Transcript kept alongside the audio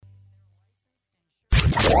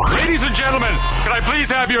Ladies and gentlemen, can I please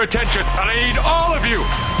have your attention? And I need all of you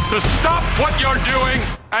to stop what you're doing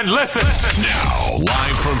and listen. Now,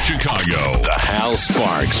 live from Chicago, the Hal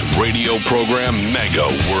Sparks radio program Mega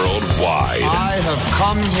Worldwide. I have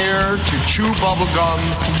come here to chew bubblegum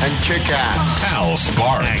and kick ass. Hal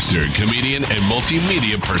Sparks, actor, comedian, and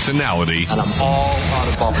multimedia personality. And I'm all out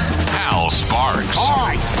of bubblegum. Hal Sparks. All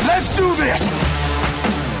right, let's do this.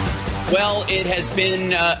 Well, it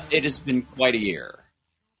has been quite a year.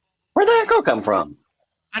 Where'd the echo come from?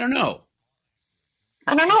 I don't know.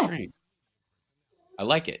 I don't know. Strange. I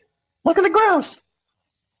like it. Look at the grouse.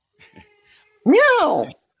 Meow.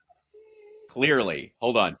 Clearly.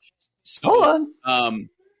 Hold on. So, Hold on.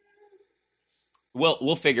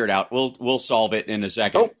 We'll figure it out. We'll solve it in a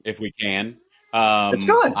second if we can. It's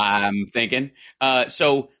good. I'm thinking.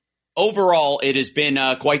 So overall, it has been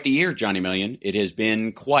quite the year, Johnny Million. It has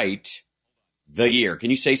been quite the year. Can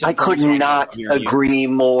you say something? I could not agree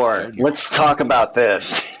more. Let's talk about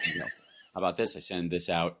this. How about this? I send this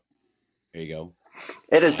out. There you go.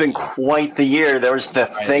 It has been quite the year. There was the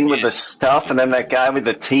thing with the stuff and then that guy with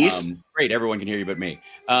the teeth. Great. Everyone can hear you but me.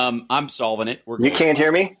 I'm solving it. You can't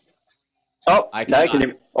hear me? Oh, now you can hear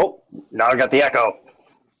me. Oh, now I got the echo.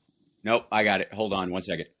 Nope, I got it. Hold on one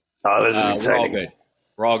second. Oh, this is exciting. We're all good.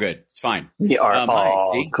 We're all good. It's fine. We are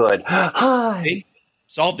all good. Hi. See?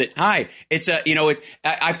 Solved it. Hi. It's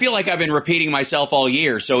I feel like I've been repeating myself all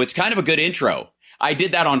year, so it's kind of a good intro. I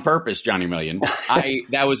did that on purpose, Johnny Million.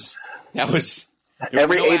 That was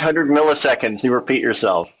every 800 milliseconds you repeat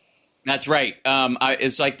yourself. That's right.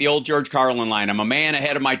 It's like the old George Carlin line. I'm a man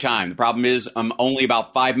ahead of my time. The problem is I'm only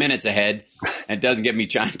about 5 minutes ahead, and it doesn't give me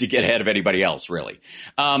time to get ahead of anybody else, really.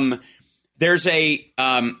 We're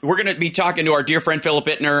going to be talking to our dear friend Philip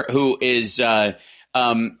Ittner, who is,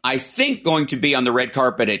 I think, going to be on the red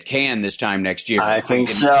carpet at Cannes this time next year. I think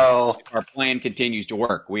so. Our plan continues to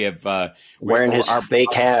work. We have wearing his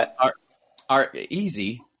fake hat. Our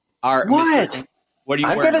easy. Our what? Mr. What are you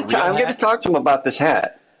wearing? I'm going to talk to him about this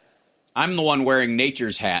hat. I'm the one wearing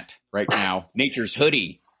Nature's hat right now, Nature's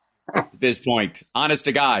hoodie at this point. Honest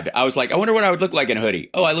to God. I was like, I wonder what I would look like in a hoodie.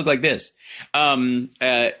 Oh, I look like this. Over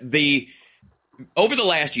the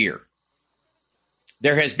last year,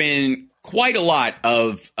 there has been quite a lot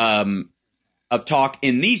of talk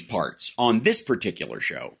in these parts on this particular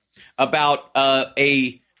show about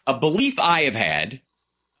a belief I have had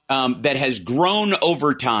that has grown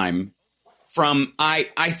over time from,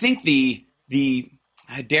 I think the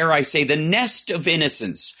dare I say, the nest of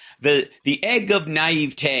innocence, the egg of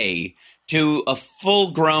naivete to a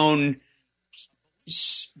full-grown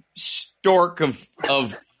stork of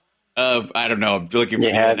I don't know. I'm looking for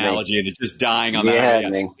the analogy, and it's just dying on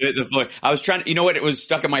the floor. I was trying to, you know what? It was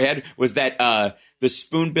stuck in my head was that the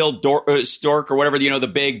spoon-billed stork or whatever,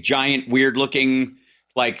 the big, giant, weird-looking,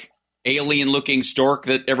 like alien-looking stork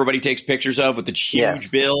that everybody takes pictures of with the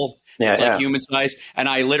huge bill. It's like human size, and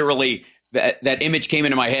I literally. That image came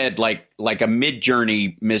into my head like a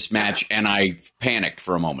Mid-Journey mismatch, and I panicked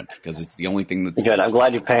for a moment because it's the only thing that's good. I'm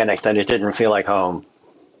glad you panicked, and it didn't feel like home.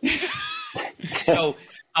 So,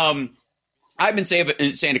 I've been saying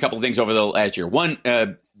a couple of things over the last year. One,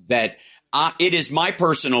 that it is my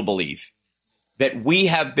personal belief that we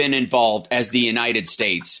have been involved as the United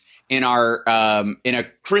States in our in a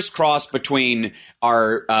crisscross between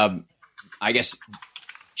our, I guess,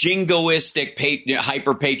 jingoistic,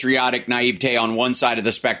 hyper-patriotic naivete on one side of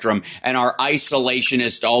the spectrum and our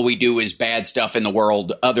isolationist, all we do is bad stuff in the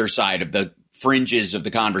world, other side of the fringes of the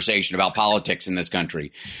conversation about politics in this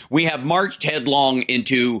country. We have marched headlong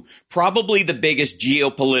into probably the biggest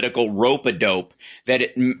geopolitical rope-a-dope that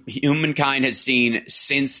humankind has seen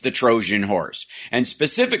since the Trojan horse. And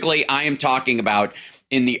specifically, I am talking about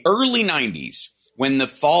in the early 90s, when the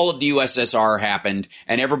fall of the USSR happened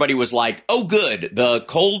and everybody was like, oh, good, the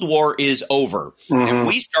Cold War is over. Mm-hmm. And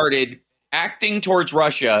we started acting towards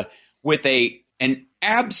Russia with an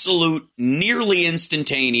absolute, nearly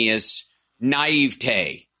instantaneous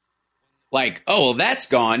naivete. Like, oh, well, that's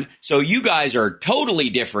gone. So you guys are totally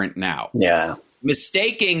different now. Yeah.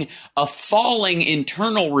 Mistaking a falling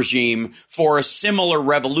internal regime for a similar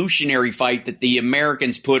revolutionary fight that the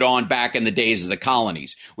Americans put on back in the days of the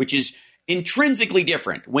colonies, which is intrinsically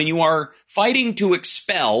different. When you are fighting to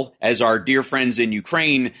expel, as our dear friends in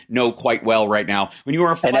Ukraine know quite well right now, when you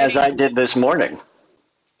are fighting, and as I did this morning.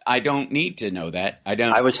 I don't need to know that.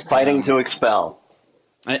 I was fighting to expel.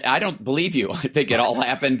 I don't believe you. I think it all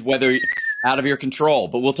happened whether out of your control.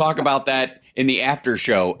 But we'll talk about that in the after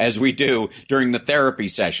show, as we do during the therapy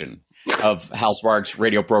session. of Hal Sparks'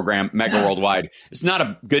 radio program, Mega Worldwide. It's not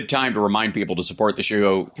a good time to remind people to support the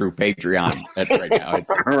show through Patreon right now.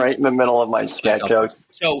 Right in the middle of my sketch jokes.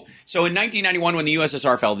 So in 1991, when the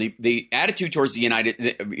USSR fell, the attitude towards the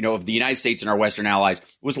United States and our Western allies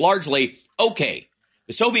was largely, okay,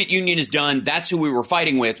 the Soviet Union is done. That's who we were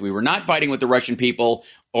fighting with. We were not fighting with the Russian people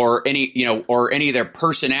or any of their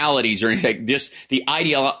personalities or anything. Just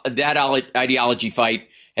that ideology fight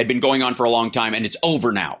had been going on for a long time, and it's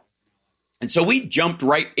over now. And so we jumped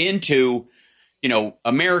right into,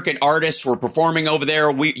 American artists were performing over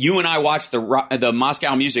there. You and I watched the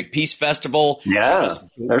Moscow Music Peace Festival. Yeah,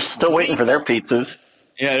 they're still waiting for their pizzas.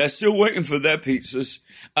 Yeah, they're still waiting for their pizzas.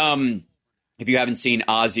 If you haven't seen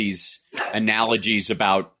Ozzy's analogies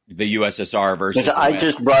about the USSR versus the I West.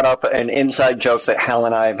 just brought up an inside joke that Hal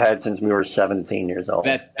and I have had since we were 17 years old.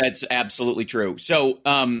 That's absolutely true. So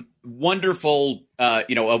wonderful, a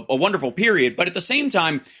wonderful period. But at the same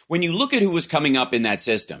time, when you look at who was coming up in that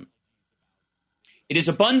system, it is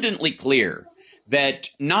abundantly clear that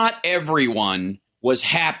not everyone was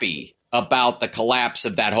happy about the collapse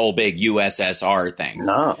of that whole big USSR thing.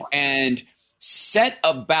 No. And set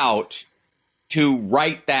about to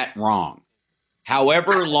right that wrong,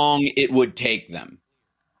 however long it would take them.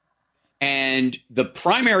 And the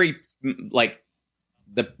primary,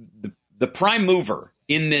 the prime mover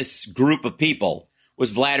in this group of people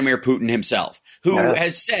was Vladimir Putin himself, who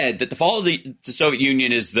has said that the fall of the Soviet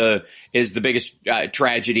Union is the biggest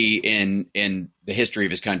tragedy in the history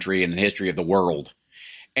of his country and the history of the world.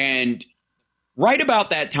 And right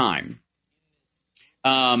about that time,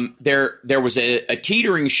 there was a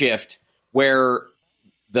teetering shift where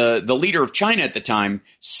the leader of China at the time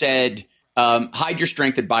said, hide your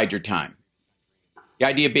strength and bide your time. The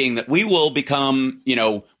idea being that we will become,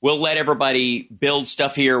 we'll let everybody build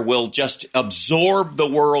stuff here. We'll just absorb the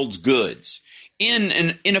world's goods.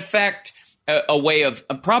 In effect, a way of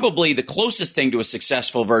probably the closest thing to a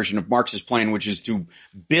successful version of Marx's plan, which is to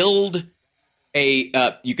build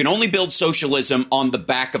you can only build socialism on the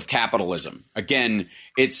back of capitalism. Again,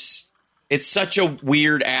 it's such a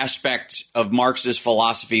weird aspect of Marx's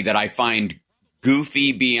philosophy that I find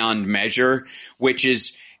goofy beyond measure, which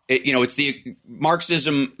is, it's the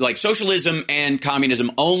Marxism, like socialism and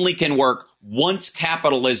communism only can work once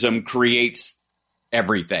capitalism creates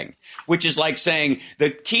everything, which is like saying the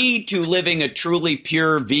key to living a truly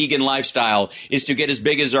pure vegan lifestyle is to get as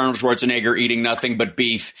big as Arnold Schwarzenegger eating nothing but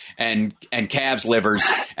beef and calves livers.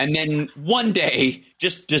 And then one day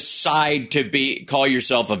just decide to call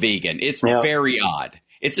yourself a vegan. It's very odd.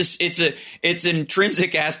 It's an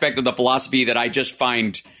intrinsic aspect of the philosophy that I just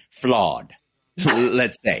find flawed,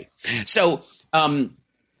 let's say. So,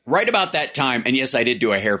 right about that time, and yes, I did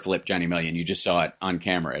do a hair flip, Johnny Million. You just saw it on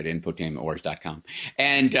camera at infotainmentwars.com.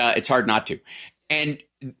 And it's hard not to. And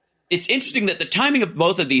it's interesting that the timing of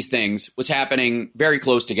both of these things was happening very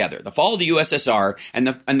close together. The fall of the USSR and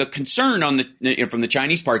the concern from the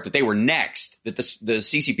Chinese part that they were next, that the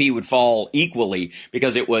CCP would fall equally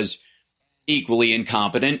because it was equally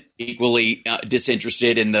incompetent, equally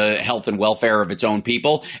disinterested in the health and welfare of its own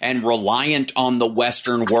people, and reliant on the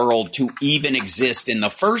Western world to even exist in the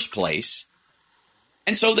first place.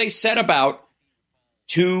 And so they set about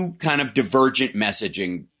two kind of divergent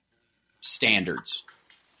messaging standards.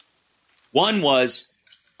 One was,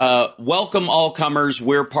 welcome all comers.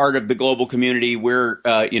 We're part of the global community. We're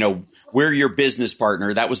your business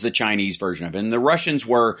partner. That was the Chinese version of it. And the Russians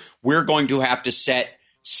were, we're going to have to set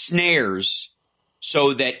snares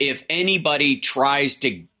so that if anybody tries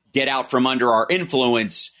to get out from under our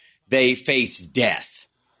influence, they face death.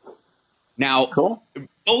 Now, cool.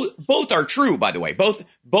 Both are true, by the way. Both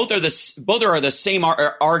are the same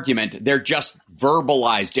argument. They're just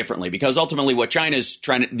verbalized differently, because ultimately what China's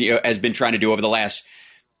has been trying to do over the last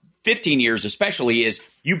 15 years, especially, is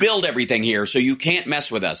you build everything here, so you can't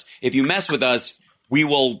mess with us. If you mess with us, we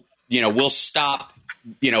will, we'll stop.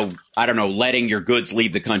 Letting your goods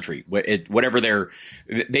leave the country.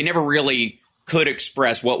 They never really could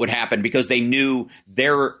express what would happen because they knew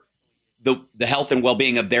the health and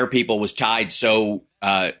well-being of their people was tied so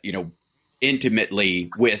intimately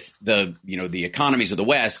with the economies of the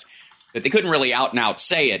West that they couldn't really out and out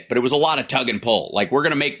say it. But it was a lot of tug and pull. Like, we're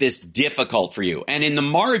going to make this difficult for you. And in the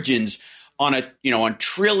margins on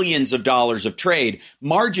trillions of dollars of trade,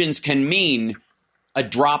 margins can mean a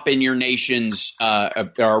drop in your nation's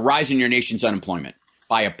or a rise in your nation's unemployment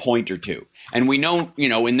by a point or two. And we know,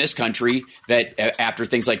 in this country that after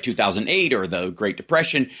things like 2008 or the Great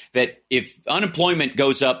Depression, that if unemployment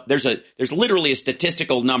goes up, there's literally a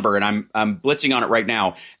statistical number, and I'm blitzing on it right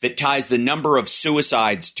now, that ties the number of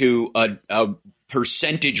suicides to a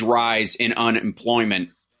percentage rise in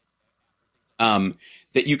unemployment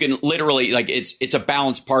that you can literally, like, it's a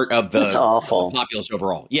balanced part of the populace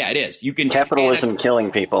overall. Yeah, it is. You can capitalism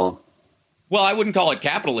killing people. Well, I wouldn't call it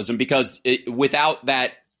capitalism because without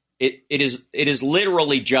that, it is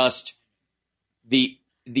literally just the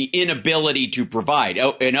inability to provide.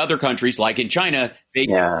 Oh, in other countries, like in China, they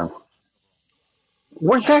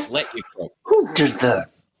Where's that? Let you go. Who did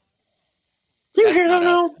that? You hear that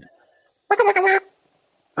now?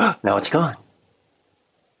 Now it's gone.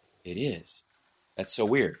 It is. That's so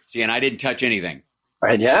weird. See, and I didn't touch anything.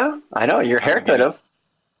 Right? Yeah, I know. Your hair could have.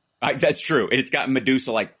 That's true. It's got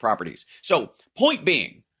Medusa-like properties. So, point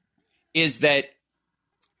being is that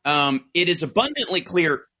it is abundantly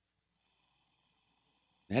clear.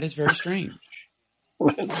 That is very strange.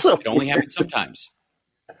 It only happens sometimes.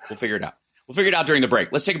 We'll figure it out. We'll figure it out during the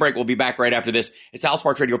break. Let's take a break. We'll be back right after this. It's the Hal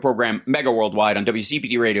Sparks radio program, Mega Worldwide on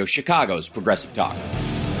WCPT Radio, Chicago's Progressive Talk.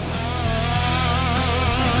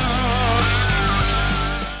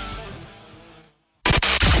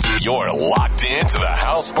 You're locked into the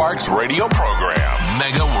Hal Sparks radio program,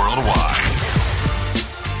 Mega Worldwide.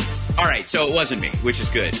 All right, so it wasn't me, which is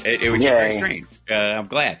good. It was just very strange. I'm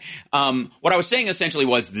glad. What I was saying essentially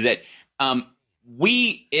was that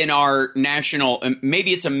we in our national,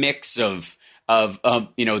 maybe it's a mix of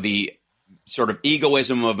the sort of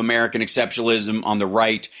egoism of American exceptionalism on the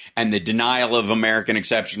right and the denial of American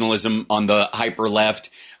exceptionalism on the hyper left,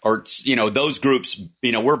 or, those groups,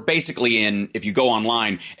 we're basically in, if you go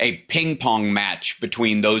online, a ping pong match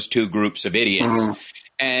between those two groups of idiots.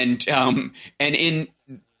 And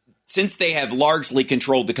since they have largely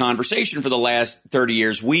controlled the conversation for the last 30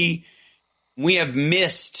 years, we have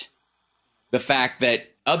missed the fact that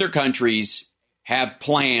other countries have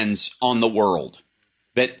plans on the world,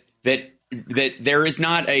 that there is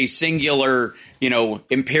not a singular,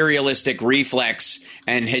 imperialistic reflex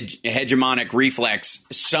and hegemonic reflex.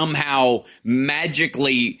 Somehow,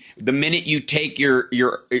 magically, the minute you take your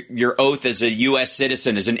oath as a U.S.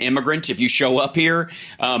 citizen, as an immigrant, if you show up here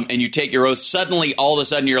and you take your oath, suddenly, all of a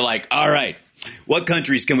sudden, you're like, all right, what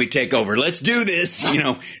countries can we take over? Let's do this.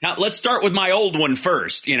 Now let's start with my old one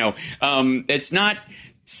first. It's not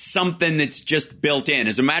something that's just built in.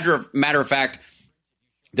 As a matter of fact,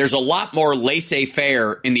 there's a lot more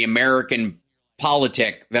laissez-faire in the American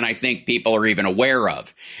politic than I think people are even aware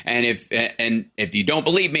of. And if you don't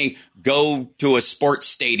believe me, go to a sports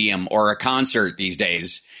stadium or a concert these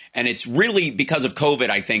days. And it's really because of COVID,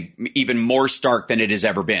 I think, even more stark than it has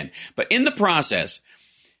ever been. But in the process,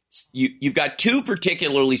 you've got two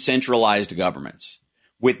particularly centralized governments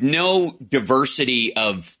with no diversity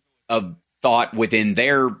of thought within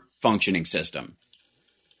their functioning system.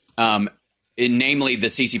 Namely the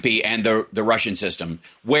CCP and the Russian system,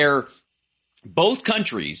 where both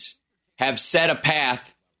countries have set a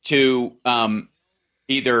path to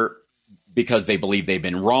either because they believe they've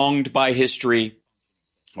been wronged by history,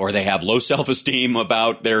 or they have low self-esteem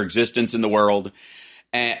about their existence in the world,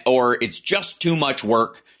 or it's just too much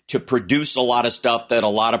work to produce a lot of stuff that a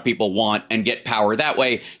lot of people want and get power that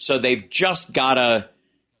way. So they've just got to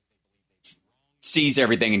seize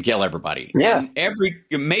everything and kill everybody. Yeah. And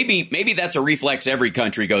maybe that's a reflex every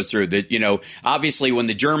country goes through, that, obviously when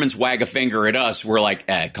the Germans wag a finger at us, we're like,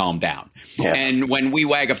 calm down. Yeah. And when we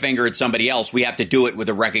wag a finger at somebody else, we have to do it with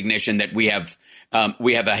a recognition that we have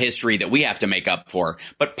a history that we have to make up for.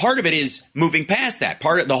 But part of it is moving past that.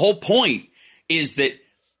 The whole point is that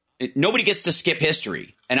nobody gets to skip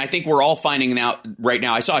history. And I think we're all finding out right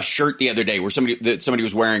now. I saw a shirt the other day where somebody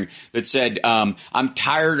was wearing that said, I'm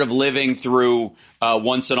tired of living through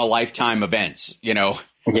once in a lifetime events,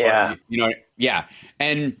 Yeah. Yeah.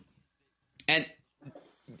 And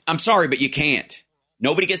I'm sorry, but you can't.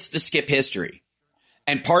 Nobody gets to skip history.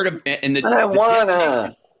 And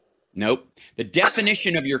nope. The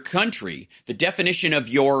definition of your country, the definition of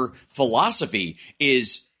your philosophy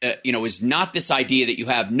is not this idea that you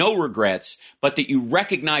have no regrets, but that you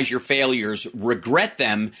recognize your failures, regret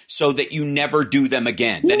them, so that you never do them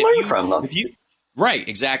again. You learn from them. Right,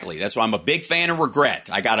 exactly. That's why I'm a big fan of regret.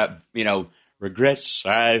 I got regrets.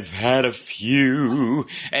 I've had a few,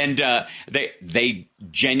 and they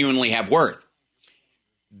genuinely have worth.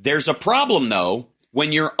 There's a problem though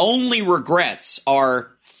when your only regrets are,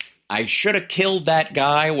 I should have killed that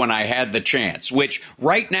guy when I had the chance. Which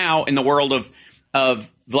right now in the world of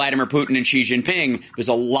Vladimir Putin and Xi Jinping, there's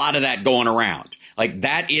a lot of that going around. Like,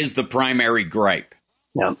 that is the primary gripe.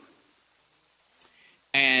 Yeah.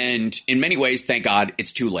 And in many ways, thank God,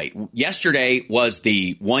 it's too late. Yesterday was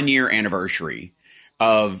the 1-year anniversary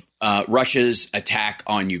of Russia's attack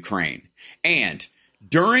on Ukraine. And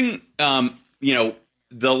during,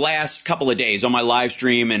 the last couple of days on my live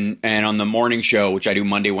stream and on the morning show, which I do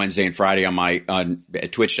Monday, Wednesday, and Friday on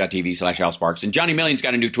twitch.tv/Al Sparks. And Johnny Million's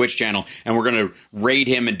got a new Twitch channel, and we're going to raid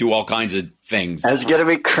him and do all kinds of things. It's going to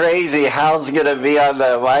be crazy. Hal's going to be on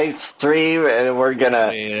the live stream, and we're going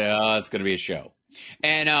to... Yeah, it's going to be a show.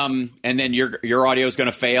 And then your audio is going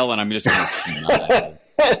to fail, and I'm just going to smile.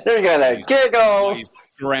 You're going to giggle. You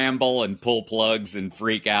scramble and pull plugs and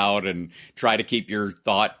freak out and try to keep your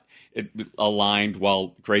thought aligned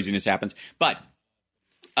while craziness happens. But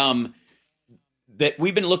that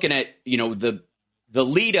we've been looking at, the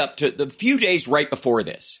lead up to the few days right before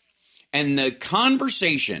this, and the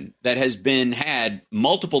conversation that has been had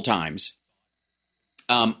multiple times,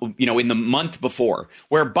 in the month before,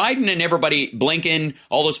 where Biden and everybody, Blinken,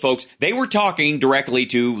 all those folks, they were talking directly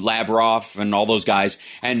to Lavrov and all those guys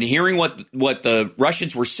and hearing what the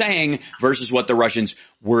Russians were saying versus what the Russians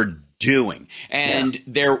were doing. And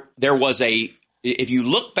there was if you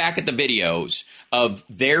look back at the videos of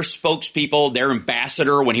their spokespeople, their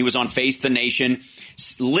ambassador, when he was on Face the Nation,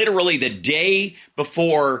 literally the day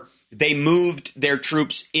before they moved their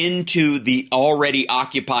troops into the already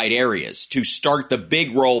occupied areas to start the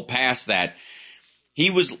big roll past that,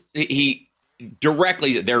 he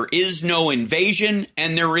directly, there is no invasion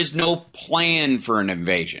and there is no plan for an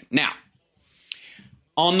invasion. Now,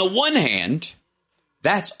 on the one hand,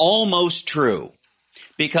 that's almost true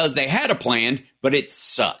because they had a plan, but it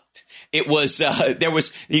sucked. It was,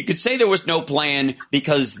 you could say there was no plan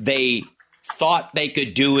because they thought they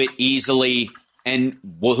could do it easily. And,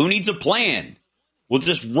 well, who needs a plan? We'll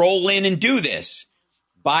just roll in and do this.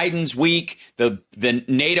 Biden's weak. The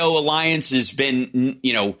NATO alliance has been,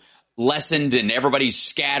 lessened and everybody's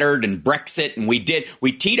scattered and Brexit. And we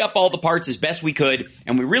teed up all the parts as best we could.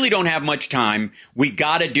 And we really don't have much time. We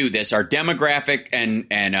got to do this. Our demographic and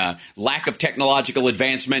lack of technological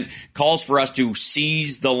advancement calls for us to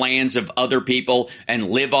seize the lands of other people and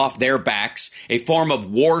live off their backs, a form of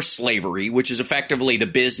war slavery, which is effectively the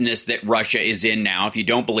business that Russia is in now. If you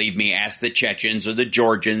don't believe me, ask the Chechens or the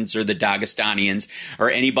Georgians or the Dagestanians or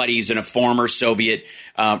anybody who's in a former Soviet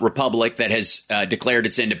republic that has declared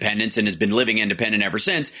its independence and has been living independent ever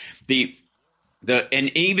since.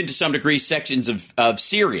 And even to some degree sections of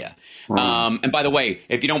Syria. And by the way,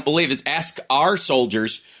 if you don't believe it, ask our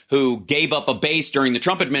soldiers who gave up a base during the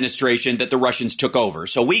Trump administration that the Russians took over.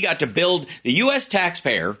 So we got to build, the U.S.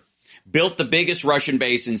 taxpayer built the biggest Russian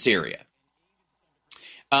base in Syria.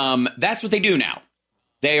 That's what they do now.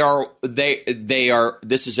 They are.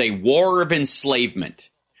 This is a war of enslavement.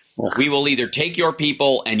 We will either take your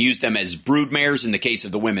people and use them as broodmares in the case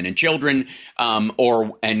of the women and children,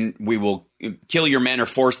 and we will kill your men or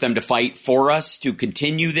force them to fight for us to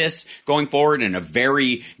continue this going forward in a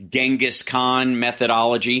very Genghis Khan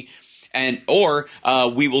methodology. Or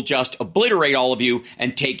we will just obliterate all of you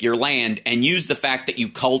and take your land and use the fact that you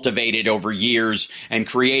cultivated over years and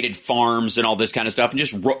created farms and all this kind of stuff and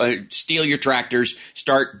just steal your tractors,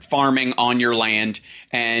 start farming on your land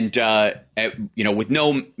and, with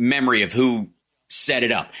no memory of who set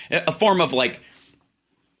it up. A form of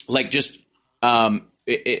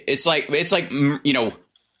it's like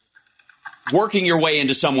working your way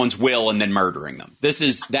into someone's will and then murdering them. That's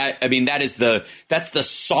the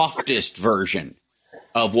softest version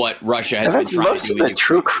of what Russia has been trying to do. Most of the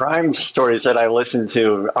true crime stories that I listen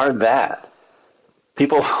to are that.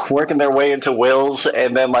 People working their way into wills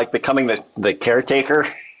and then becoming the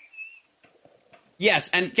caretaker. Yes,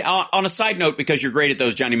 and on a side note, because you're great at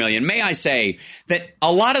those, Johnny Million, may I say that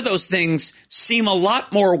a lot of those things seem a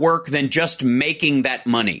lot more work than just making that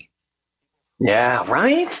money. Yeah,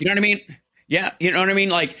 right? You know what I mean? Yeah, you know what I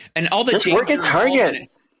mean? And all the just work at Target.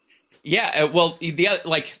 Yeah, well,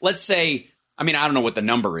 let's say, I don't know what the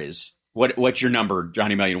number is. What's your number,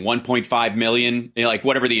 Johnny Million? 1.5 million?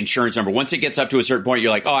 Whatever the insurance number. Once it gets up to a certain point,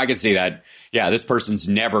 you're like, oh, I can see that. Yeah, this person's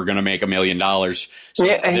never going to make $1 million. So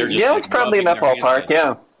it's probably in that ballpark,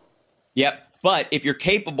 yeah. Yep, but if you're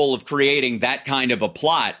capable of creating that kind of a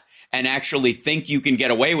plot and actually think you can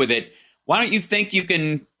get away with it, why don't you think you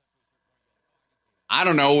can, I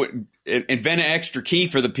don't know, invent an extra key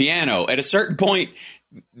for the piano? At a certain point,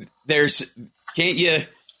 maybe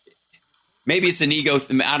it's an ego.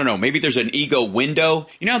 I don't know. Maybe there's an ego window.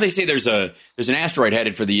 You know how they say there's an asteroid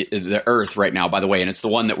headed for the Earth right now, by the way, and it's the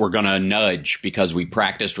one that we're going to nudge because we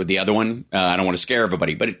practiced with the other one. I don't want to scare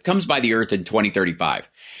everybody, but it comes by the Earth in 2035.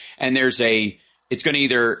 And it's going to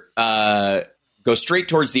either go straight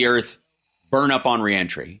towards the Earth, burn up on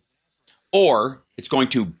reentry, or it's going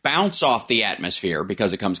to bounce off the atmosphere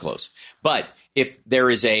because it comes close. But if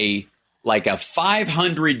there is a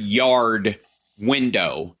 500-yard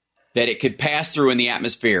window that it could pass through in the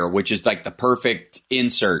atmosphere, which is like the perfect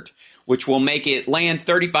insert, which will make it land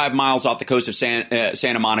 35 miles off the coast of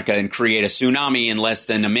Santa Monica and create a tsunami in less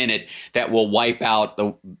than a minute that will wipe out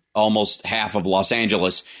almost half of Los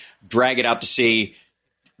Angeles, drag it out to sea,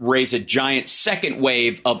 raise a giant second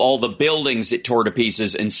wave of all the buildings it tore to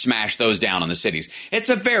pieces and smash those down on the cities. It's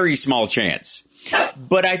a very small chance,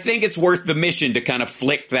 but I think it's worth the mission to kind of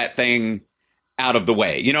flick that thing out of the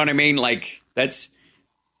way. You know what I mean? Like that's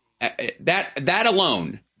that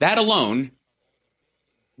alone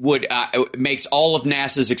would makes all of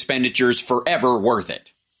NASA's expenditures forever worth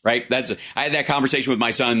it. Right. I had that conversation with my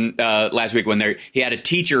son last week when he had a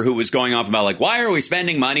teacher who was going off about like, why are we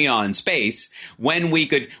spending money on space when we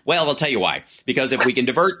could? Well, I'll tell you why. Because if we can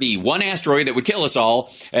divert the one asteroid that would kill us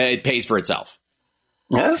all, it pays for itself.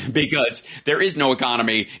 Yeah. Because there is no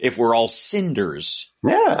economy if we're all cinders.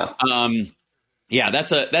 Yeah. Yeah,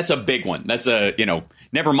 that's a big one. That's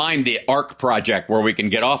never mind the ARC project where we can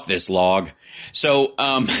get off this log. So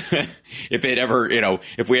if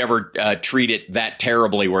we ever treat it that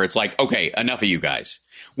terribly where it's like, okay, enough of you guys,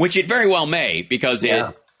 which it very well may, because it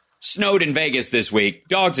snowed in Vegas this week,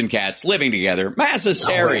 dogs and cats living together, mass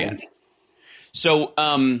hysteria. So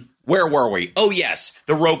where were we? Oh, yes,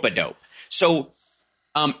 the rope-a-dope. So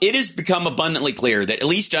it has become abundantly clear that at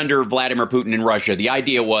least under Vladimir Putin in Russia, the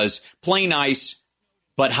idea was play nice,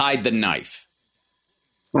 but hide the knife.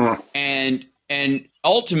 And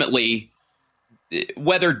ultimately,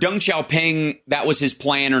 whether Deng Xiaoping, that was his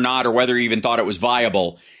plan or not, or whether he even thought it was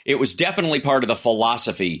viable, it was definitely part of the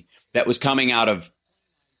philosophy that was coming out of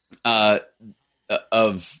the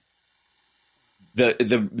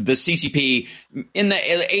CCP in the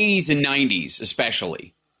 80s and 90s,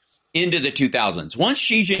 especially into the 2000s. Once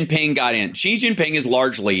Xi Jinping got in, Xi Jinping is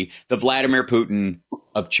largely the Vladimir Putin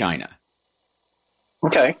of China.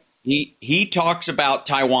 Okay. He talks about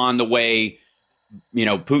Taiwan the way,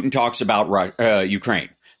 Putin talks about Ukraine.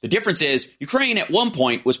 The difference is Ukraine at one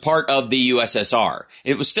point was part of the USSR.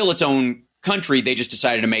 It was still its own country. They just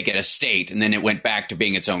decided to make it a state, and then it went back to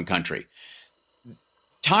being its own country.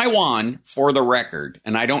 Taiwan, for the record,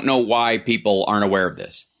 and I don't know why people aren't aware of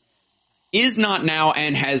this, is not now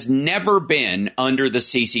and has never been under the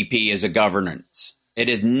CCP as a governance. It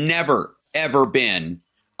has never, ever been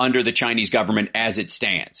under the Chinese government as it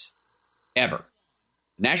stands. Ever.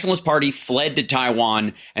 The Nationalist Party fled to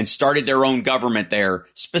Taiwan and started their own government there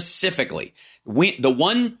specifically. The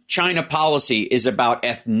one China policy is about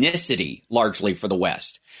ethnicity largely for the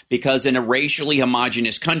West, because in a racially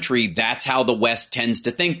homogenous country, that's how the West tends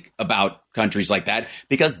to think about countries like that,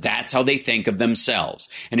 because that's how they think of themselves.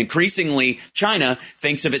 And increasingly, China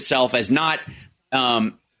thinks of itself as not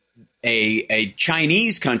a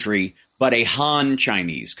Chinese country, but a Han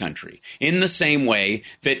Chinese country, in the same way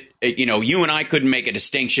that, you and I couldn't make a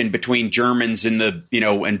distinction between Germans and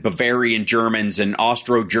and Bavarian Germans and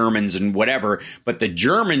Austro-Germans and whatever, but the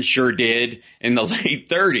Germans sure did in the late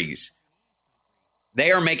 30s.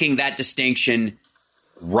 They are making that distinction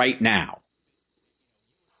right now.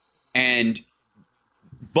 And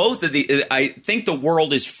I think the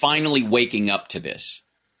world is finally waking up to this.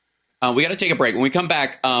 We got to take a break. When we come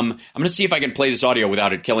back, I'm going to see if I can play this audio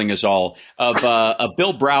without it killing us all of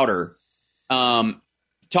Bill Browder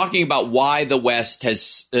talking about why the West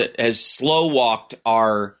has slow walked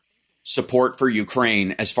our support for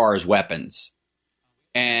Ukraine as far as weapons,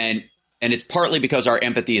 and it's partly because our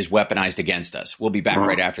empathy is weaponized against us. We'll be back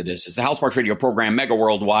right after this. It's the Hal Sparks Radio program, Mega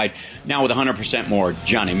Worldwide, now with 100% more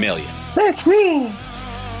Johnny Million. That's me.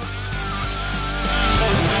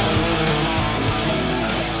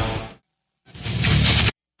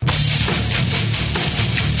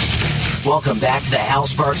 Welcome back to the Hal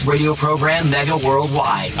Sparks Radio program, Mega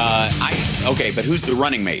Worldwide. Okay, but who's the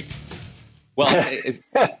running mate? Well,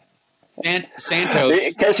 Santos.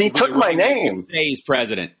 Because he took my name. Say he's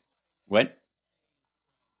president. What?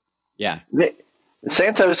 Yeah.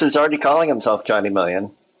 Santos is already calling himself Johnny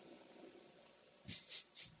Million.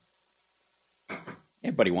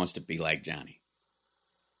 Everybody wants to be like Johnny.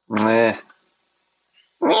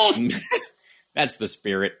 That's the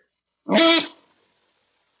spirit.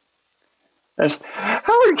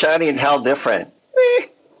 How are Johnny and Hal different?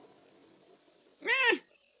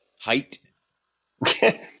 Height.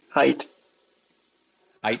 Height.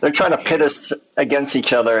 They're trying to pit us against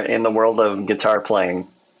each other in the world of guitar playing.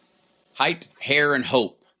 Height, hair, and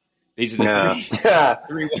hope. These are the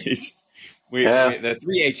three ways. The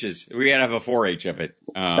three H's. We gotta have a 4-H of it.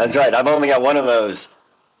 That's right. I've only got one of those.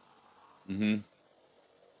 Mm-hmm.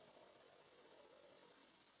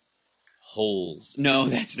 Holes. No,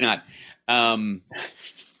 that's not. I've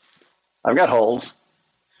got holes.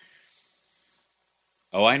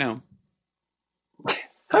 Oh, I know.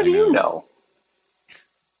 How do you know?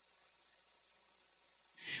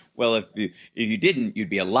 Well, if you didn't, you'd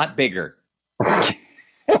be a lot bigger. I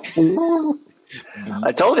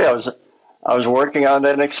told you I was working on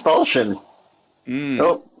an expulsion.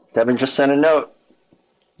 Oh, Devin just sent a note.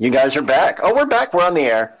 You guys are back. Oh, we're back. We're on the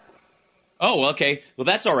air. Oh, okay. Well,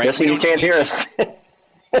 that's all right. Guessing you can't hear us.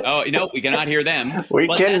 Oh, no, we cannot hear them. We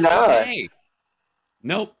cannot. Okay.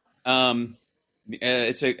 Nope.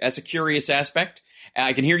 That's a curious aspect.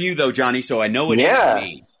 I can hear you though, Johnny, so I know it ain't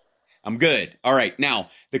me. I'm good. All right. Now,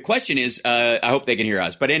 the question is, I hope they can hear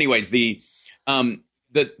us. But anyways, Bill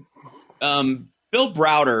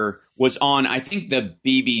Browder was on, I think, the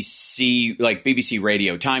BBC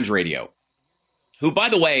Radio, Times Radio, who, by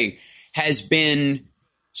the way, has been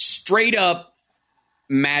straight up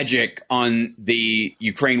magic on the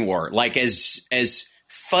Ukraine war, like as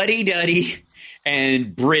fuddy-duddy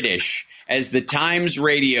and British as the Times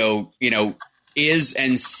Radio, is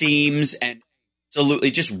and seems and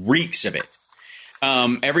absolutely just reeks of it.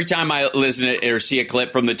 Every time I listen to or see a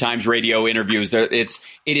clip from the Times Radio interviews, it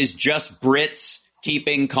is just Brits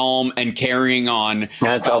keeping calm and carrying on.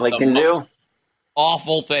 That's all they can do.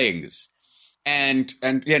 Awful things. And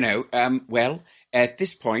well, at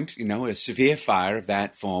this point, a severe fire of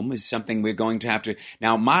that form is something we're going to have to.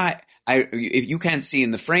 Now, if you can't see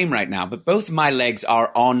in the frame right now, but both of my legs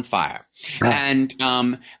are on fire. And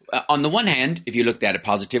on the one hand, if you looked at it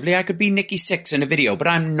positively, I could be Nikki Sixx in a video, but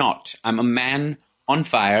I'm not. I'm a man on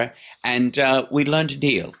fire, and we learn to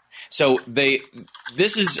deal. So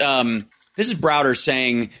this is Browder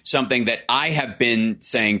saying something that I have been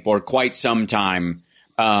saying for quite some time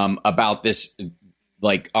about this,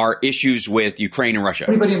 like our issues with Ukraine and Russia.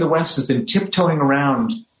 Everybody in the West has been tiptoeing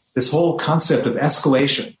around this whole concept of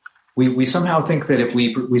escalation. We somehow think that if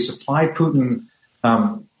we supply Putin,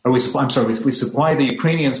 we supply the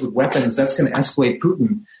Ukrainians with weapons, that's going to escalate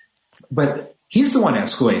Putin. But he's the one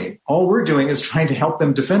escalating. All we're doing is trying to help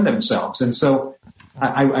them defend themselves. And so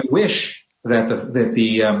I wish that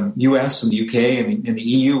the U.S. and the U.K. and the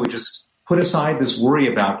EU would just put aside this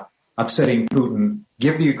worry about upsetting Putin,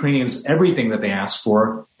 give the Ukrainians everything that they ask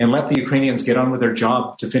for, and let the Ukrainians get on with their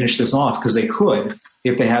job to finish this off, because they could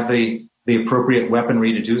if they had the appropriate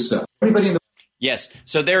weaponry to do so. Yes.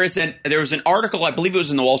 So there was an article, I believe it was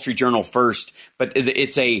in the Wall Street Journal first, but it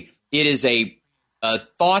is a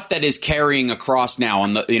thought that is carrying across now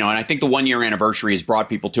on and I think the 1 year anniversary has brought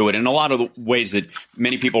people to it in a lot of the ways that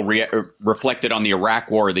many people reflected on the Iraq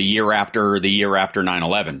War the year after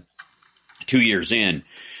 9/11, 2 years in,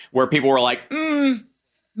 where people were like,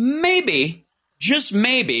 maybe, just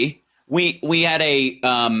maybe, we had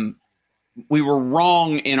we were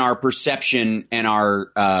wrong in our perception and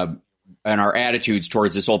our attitudes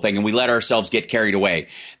towards this whole thing, and we let ourselves get carried away.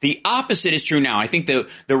 The opposite is true now. I think the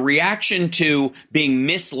reaction to being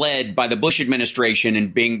misled by the Bush administration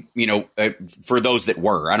and being, for those that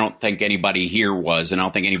were, I don't think anybody here was, and I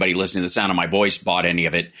don't think anybody listening to the sound of my voice bought any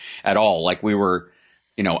of it at all. Like we were,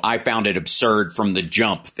 I found it absurd from the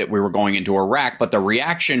jump that we were going into Iraq, but the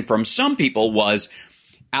reaction from some people was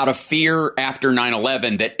out of fear after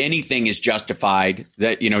 9/11 that anything is justified,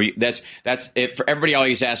 that, that's it. For everybody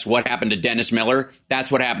always asks what happened to Dennis Miller. That's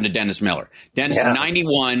what happened to Dennis Miller.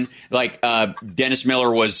 91, Dennis Miller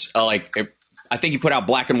was I think he put out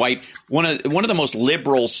Black and White, one of the most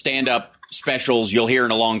liberal stand-up specials you'll hear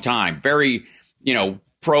in a long time. Very,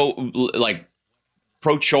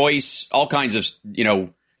 pro-choice, all kinds of,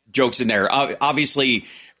 jokes in there. Obviously,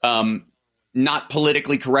 not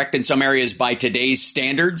politically correct in some areas by today's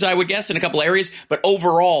standards, I would guess, in a couple areas. But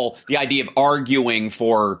overall, the idea of arguing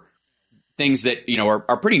for things that,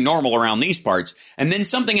 are pretty normal around these parts. And then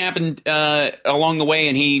something happened along the way,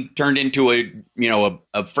 and he turned into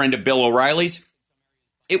a friend of Bill O'Reilly's.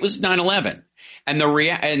 It was 9/11. And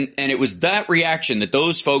and it was that reaction that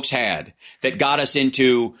those folks had that got us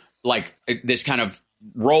into this kind of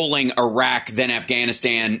rolling Iraq, then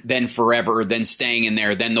Afghanistan, then forever, then staying in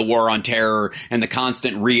there, then the war on terror, and the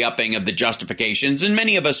constant re-upping of the justifications. And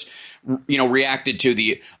many of us, reacted to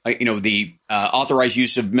the authorized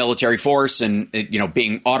use of military force and,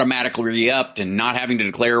 being automatically re-upped and not having to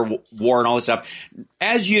declare war and all this stuff,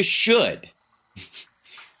 as you should.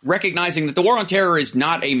 Recognizing that the war on terror is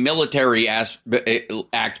not a military act,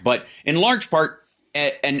 but in large part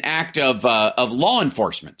an act of law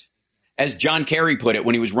enforcement. As John Kerry put it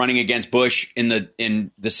when he was running against Bush in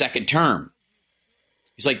the second term.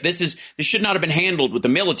 He's like, this should not have been handled with the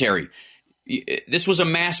military. This was a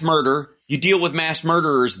mass murder. You deal with mass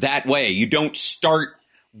murderers that way. You don't start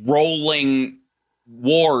rolling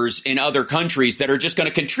wars in other countries that are just going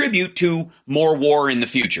to contribute to more war in the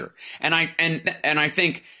future. And I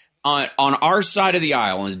think on our side of the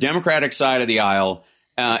aisle, on the Democratic side of the aisle,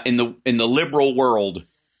 in the liberal world,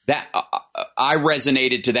 that I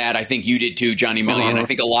resonated to that. I think you did too, Johnny Million. I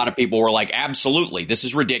think a lot of people were like, absolutely, this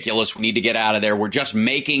is ridiculous. We need to get out of there. We're just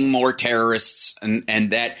making more terrorists.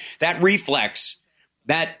 And that reflex,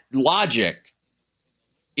 that logic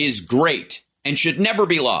is great and should never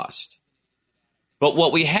be lost. But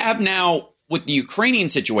what we have now with the Ukrainian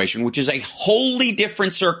situation, which is a wholly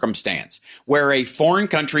different circumstance, where a foreign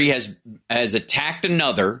country has attacked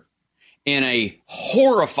another in a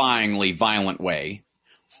horrifyingly violent way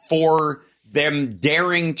for them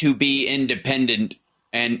daring to be independent,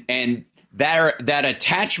 and that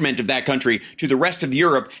attachment of that country to the rest of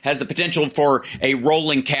Europe has the potential for a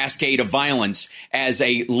rolling cascade of violence as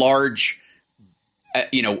a large,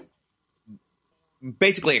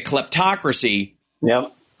 basically a kleptocracy,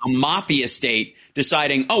 a mafia state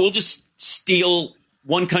deciding, we'll just steal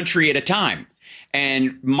one country at a time.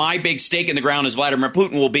 And my big stake in the ground as Vladimir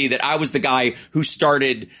Putin will be that I was the guy who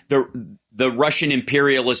started the Russian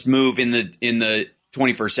imperialist move in the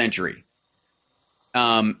 21st century.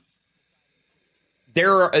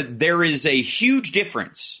 There is a huge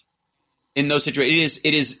difference in those situations.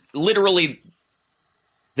 It is literally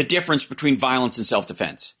the difference between violence and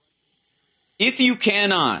self-defense. If you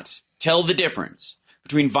cannot tell the difference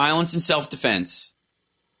between violence and self-defense,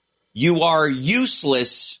 you are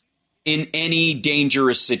useless in any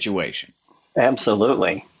dangerous situation.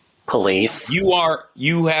 Absolutely. Police.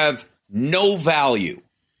 You have no value.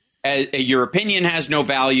 Your opinion has no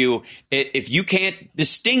value. If you can't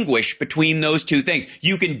distinguish between those two things,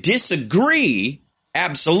 you can disagree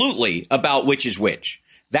absolutely about which is which.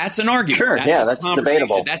 That's an argument. Sure, that's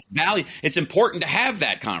debatable. That's value. It's important to have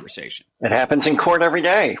that conversation. It happens in court every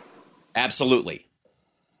day. Absolutely.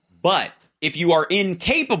 But if you are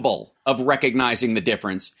incapable of recognizing the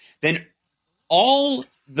difference, then all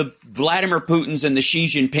the Vladimir Putins and the Xi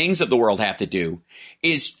Jinpings of the world have to do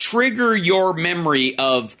is trigger your memory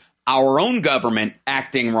of our own government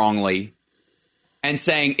acting wrongly and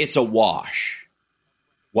saying it's a wash,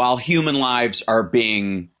 while human lives are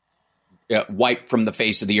being wiped from the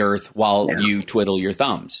face of the earth while you twiddle your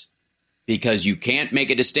thumbs, because you can't make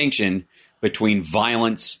a distinction between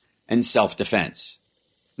violence and self-defense.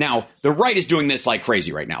 Now, the right is doing this like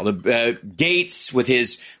crazy right now. Gates with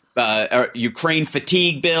his Ukraine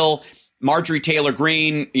fatigue bill, Marjorie Taylor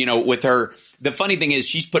Greene, with her. The funny thing is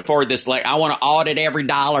she's put forward this, I want to audit every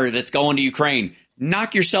dollar that's going to Ukraine.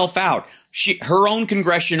 Knock yourself out. Her own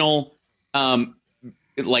congressional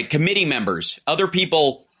committee members, other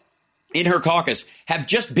people in her caucus have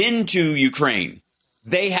just been to Ukraine.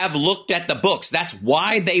 They have looked at the books. That's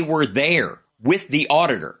why they were there with the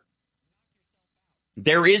auditor.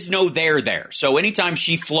 There is no there. So anytime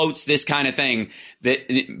she floats this kind of thing, that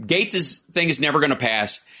Gates's thing is never going to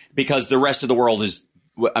pass, because the rest of the world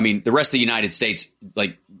the rest of the United States,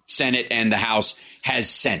 like Senate and the House, has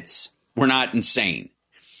sense. We're not insane,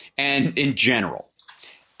 and in general.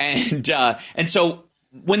 And so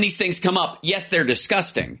when these things come up, yes, they're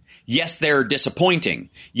disgusting. Yes, they're disappointing.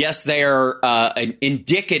 Yes, they're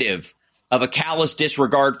indicative of a callous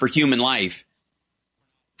disregard for human life.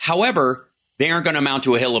 However, they aren't going to amount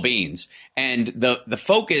to a hill of beans. And the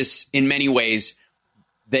focus in many ways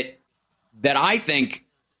that I think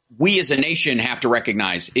we as a nation have to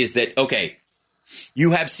recognize is that, okay,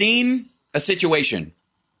 you have seen a situation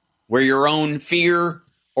where your own fear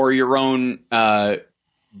or your own,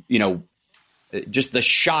 just the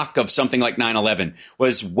shock of something like 9/11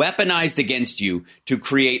 was weaponized against you to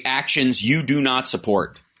create actions you do not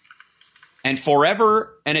support. And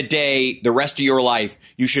forever and a day, the rest of your life,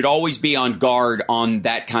 you should always be on guard on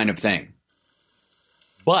that kind of thing.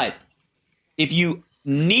 But if you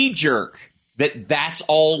knee-jerk that's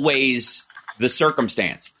always the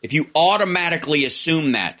circumstance, if you automatically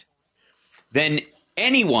assume that, then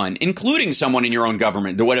anyone, including someone in your own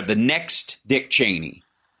government, the next Dick Cheney,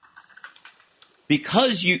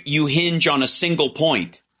 because you hinge on a single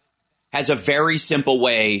point, has a very simple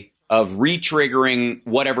way of re-triggering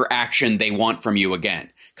whatever action they want from you again.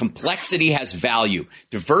 Complexity has value.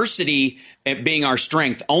 Diversity, being our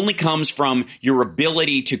strength, only comes from your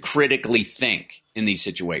ability to critically think in these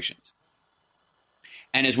situations.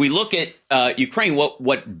 And as we look at Ukraine,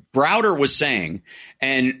 what Browder was saying,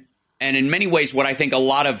 and in many ways what I think a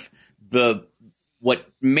lot of what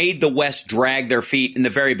made the West drag their feet in the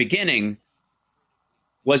very beginning,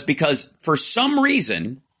 was because for some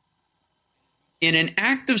reason, in an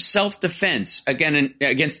act of self-defense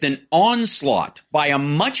against an onslaught by a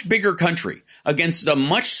much bigger country against a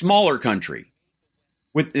much smaller country,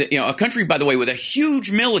 with a country, by the way, with a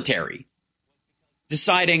huge military,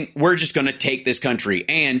 deciding we're just going to take this country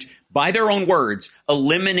and, by their own words,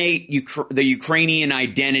 eliminate the Ukrainian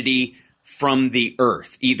identity from the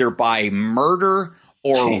earth, either by murder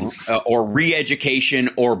or re-education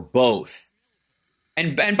or both.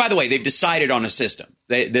 And by the way, they've decided on a system.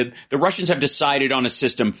 The Russians have decided on a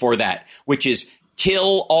system for that, which is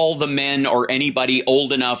kill all the men or anybody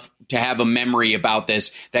old enough to have a memory about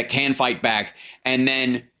this that can fight back, and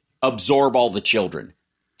then absorb all the children.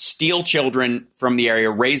 Steal children from the area,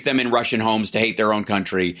 raise them in Russian homes to hate their own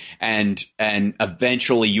country, and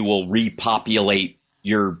eventually you will repopulate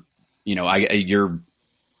your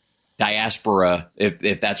diaspora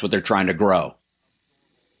if that's what they're trying to grow.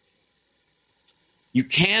 You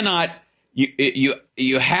cannot.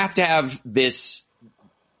 You have to have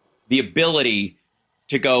the ability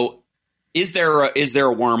to go. Is there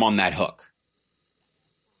a worm on that hook?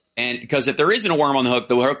 And because if there isn't a worm on the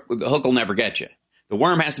hook will never get you. The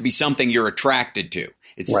worm has to be something you're attracted to.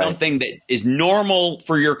 It's something that is normal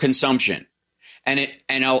for your consumption.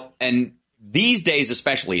 And these days,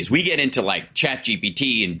 especially as we get into like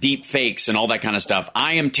ChatGPT and deep fakes and all that kind of stuff,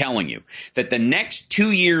 I am telling you that the next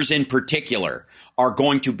 2 years in particular are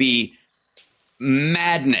going to be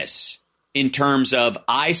madness in terms of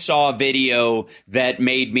I saw a video that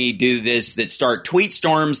made me do this, that start tweet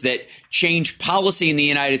storms that change policy in the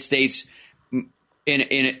United States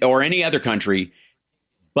or any other country,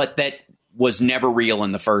 but that was never real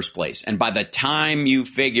in the first place. And by the time you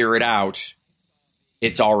figure it out,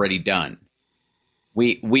 it's already done.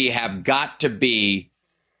 We have got to be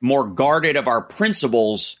more guarded of our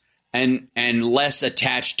principles and less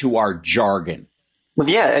attached to our jargon. Well,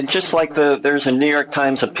 yeah, and just like there's a New York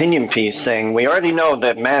Times opinion piece saying, we already know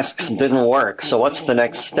that masks didn't work, so what's the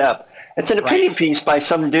next step? It's an opinion piece by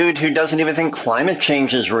some dude who doesn't even think climate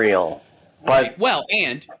change is real. But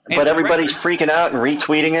but everybody's freaking out and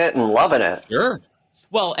retweeting it and loving it. Sure.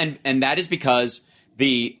 Well, and that is because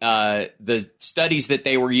the studies that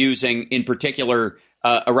they were using in particular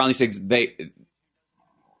around these things, it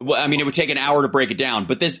would take an hour to break it down,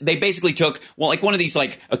 but they basically took, like one of these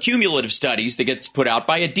like accumulative studies that gets put out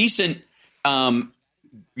by a decent,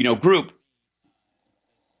 group,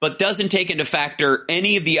 but doesn't take into factor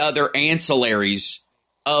any of the other ancillaries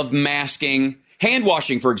of masking. Hand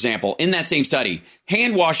washing, for example, in that same study,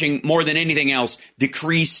 hand washing more than anything else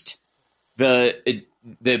decreased the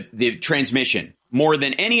transmission more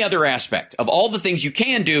than any other aspect. Of all the things you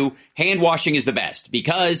can do, hand washing is the best,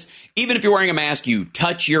 because even if you're wearing a mask, you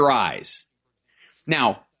touch your eyes.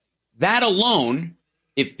 Now, that alone,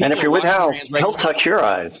 if you're with Hal, he'll touch your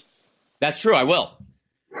eyes. That's true, I will.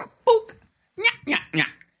 Book. Nyah, nyah,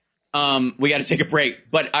 nyah. We got to take a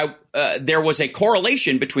break, but there was a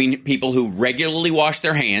correlation between people who regularly washed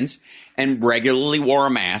their hands and regularly wore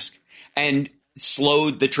a mask and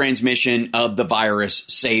slowed the transmission of the virus,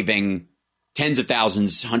 saving tens of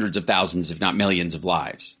thousands, hundreds of thousands, if not millions of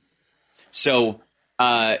lives. So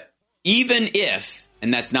even if,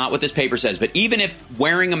 and that's not what this paper says, but even if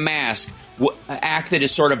wearing a mask acted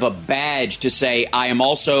as sort of a badge to say, I am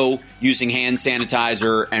also using hand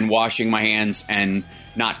sanitizer and washing my hands and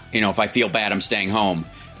not, if I feel bad, I'm staying home,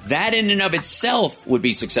 that in and of itself would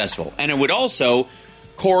be successful. And it would also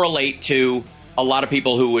correlate to a lot of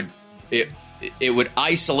people who would, it would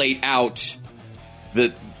isolate out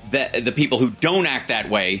the people who don't act that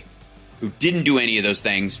way, who didn't do any of those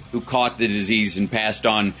things, who caught the disease and passed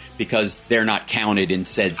on because they're not counted in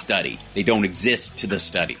said study. They don't exist to the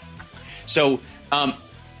study. So, but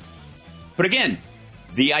again,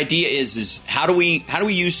 the idea is how do we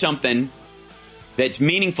use something that's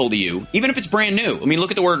meaningful to you, even if it's brand new? I mean,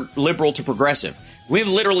 look at the word liberal to progressive. We've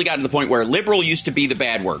literally gotten to the point where liberal used to be the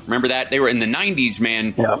bad word. Remember that? They were in the 90s,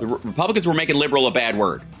 man. Yeah. The Republicans were making liberal a bad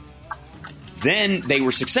word. Then they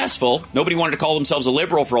were successful. Nobody wanted to call themselves a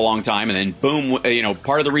liberal for a long time. And then, boom,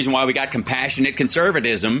 part of the reason why we got compassionate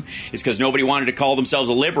conservatism is because nobody wanted to call themselves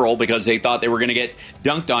a liberal because they thought they were going to get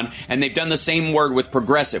dunked on. And they've done the same word with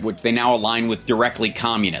progressive, which they now align with directly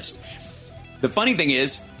communist. The funny thing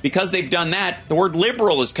is, because they've done that, the word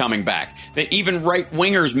liberal is coming back. That even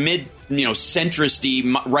right-wingers,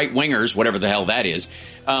 centrist-y right-wingers, whatever the hell that is,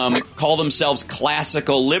 call themselves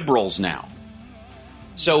classical liberals now.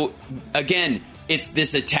 So, again, it's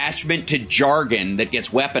this attachment to jargon that gets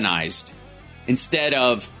weaponized instead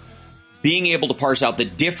of being able to parse out the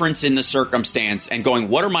difference in the circumstance and going,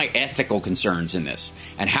 what are my ethical concerns in this?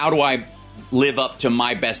 And how do I live up to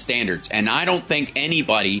my best standards? And I don't think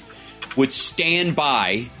anybody would stand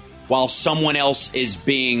by while someone else is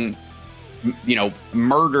being,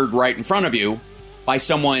 murdered right in front of you by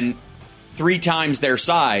someone 3 times their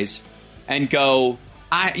size and go,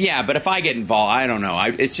 But if I get involved, I don't know.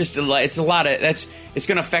 It's a lot of it's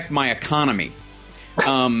going to affect my economy.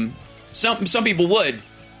 Some people would,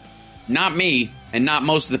 not me, and not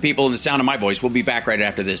most of the people in the sound of my voice. We'll be back right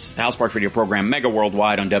after this. It's the Hal Sparks Radio program, Mega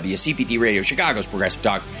Worldwide on WCPT Radio, Chicago's Progressive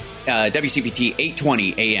Talk, WCPT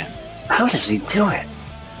 820 AM. How does he do it?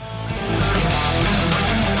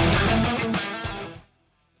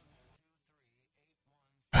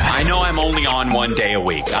 I know I'm only on one day a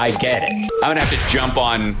week. I get it. I'm going to have to jump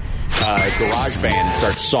on GarageBand and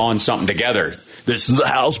start sawing something together. This is the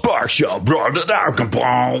Hal Sparks Show.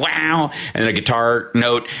 Wow. And a guitar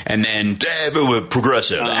note, and then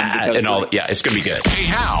progressive. And all. Yeah, it's going to be good. Hey,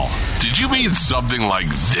 Hal, did you mean something like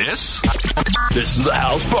this? This is the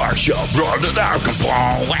Hal Sparks Show.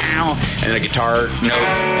 Wow. And a guitar note,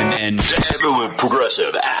 and then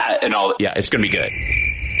progressive. And all. Yeah, it's going to be good.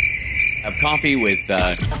 Have coffee with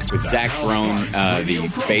Zach Throne, the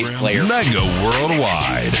bass player. Mega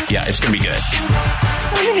Worldwide. Yeah, it's going to be good.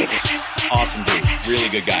 Awesome dude. Really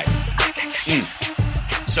good guy.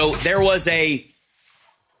 So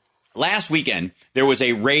last weekend, there was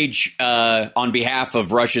a rage on behalf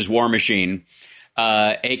of Russia's war machine,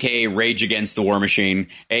 a.k.a. Rage Against the War Machine,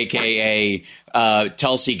 a.k.a.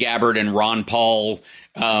 Tulsi Gabbard and Ron Paul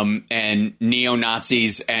and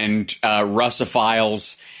neo-Nazis and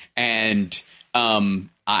Russophiles and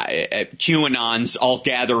QAnons all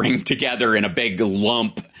gathering together in a big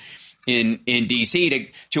lump in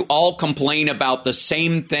D.C. to all complain about the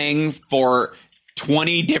same thing for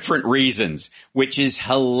 20 different reasons, which is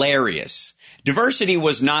hilarious. Diversity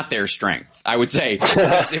was not their strength, I would say.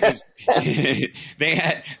 It was,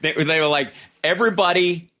 they were like,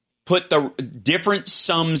 everybody put the different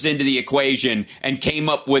sums into the equation and came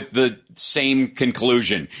up with the same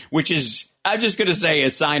conclusion, which is, I'm just going to say, a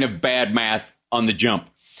sign of bad math on the jump.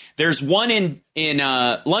 There's one in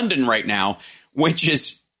London right now, which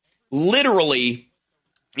is literally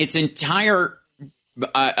its entire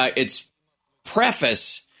its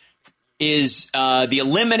preface is the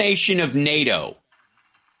elimination of NATO,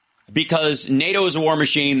 because NATO is a war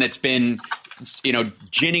machine that's been,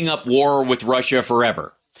 ginning up war with Russia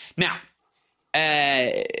forever. Now,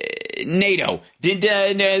 NATO.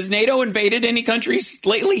 Has NATO invaded any countries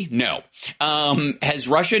lately? No. Has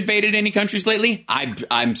Russia invaded any countries lately?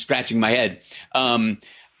 I'm scratching my head.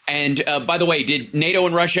 And by the way, did NATO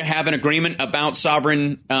and Russia have an agreement about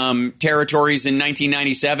sovereign territories in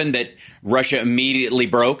 1997 that Russia immediately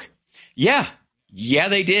broke? Yeah,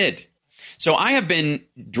 they did. So I have been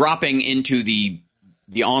dropping into the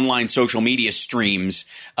online social media streams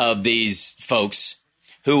of these folks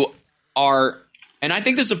who are, and I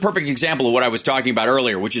think this is a perfect example of what I was talking about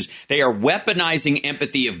earlier, which is they are weaponizing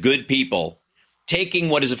empathy of good people, taking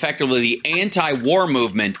what is effectively the anti-war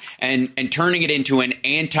movement and turning it into an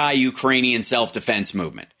anti-Ukrainian self-defense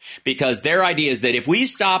movement. Because their idea is that if we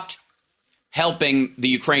stopped helping the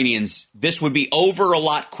Ukrainians, this would be over a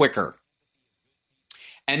lot quicker.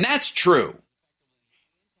 And that's true.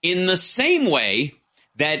 In the same way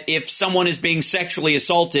that if someone is being sexually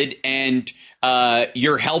assaulted and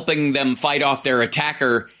you're helping them fight off their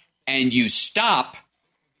attacker and you stop,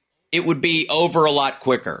 it would be over a lot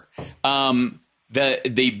quicker.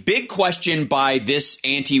 The big question by this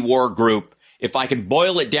anti-war group, if I can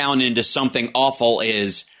boil it down into something awful,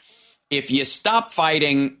 is if you stop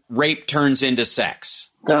fighting, rape turns into sex.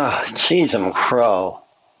 Jeez, I'm crow.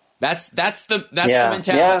 That's the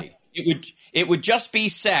mentality. Yeah. It would just be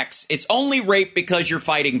sex. It's only rape because you're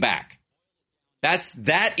fighting back. That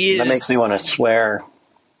makes me want to swear.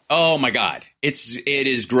 Oh my God. It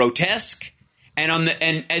is grotesque.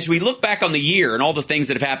 And as we look back on the year and all the things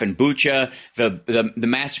that have happened, Bucha, the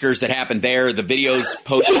massacres that happened there, the videos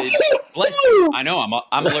posted. Bless you. I know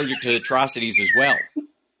I'm allergic to atrocities as well.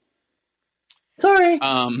 Sorry.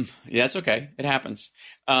 Yeah, that's okay. It happens.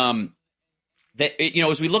 As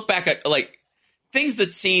we look back at things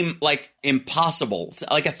that seem like impossible,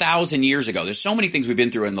 like 1,000 years ago. There's so many things we've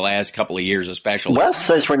been through in the last couple of years, especially. Wes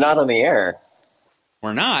says we're not on the air.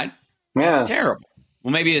 We're not? Yeah. That's terrible.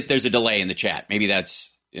 Well, maybe there's a delay in the chat. Maybe I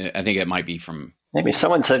think it might be from. Maybe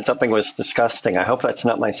someone said something was disgusting. I hope that's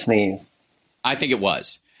not my sneeze. I think it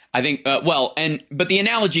was. I think, but the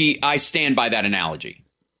analogy, I stand by that analogy.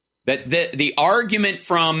 That the argument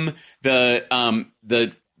from the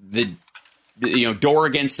Door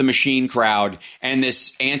Against the Machine crowd and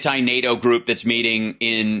this anti-NATO group that's meeting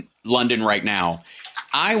in London right now,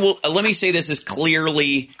 let me say this as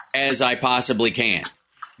clearly as I possibly can.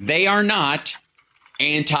 They are not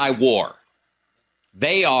anti-war.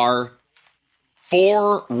 They are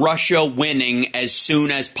for Russia winning as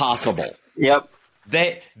soon as possible. Yep.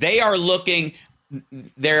 They are looking,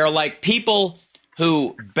 they're like people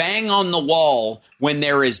who bang on the wall when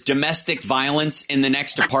there is domestic violence in the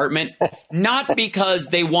next apartment, not because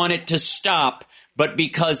they want it to stop, but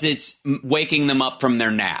because it's waking them up from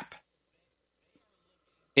their nap.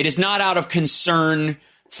 It is not out of concern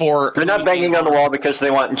for... They're not banging on the wall because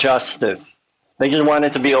they want justice. They just want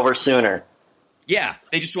it to be over sooner. Yeah,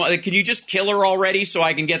 they just want... Can you just kill her already so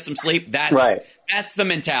I can get some sleep? That's the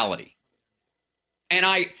mentality. And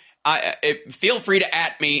I feel free to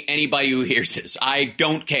at me, anybody who hears this. I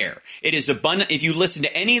don't care. It is abundant. If you listen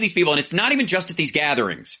to any of these people, and it's not even just at these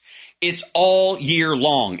gatherings, it's all year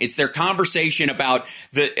long. It's their conversation about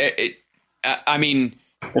the...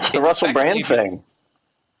 It's the Russell Brand thing.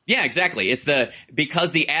 Yeah, exactly. It's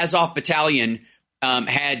because the Azov battalion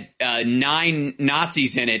had 9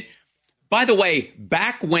 Nazis in it. By the way,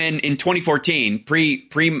 back when in 2014,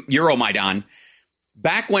 pre-Euromaidan,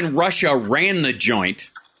 back when Russia ran the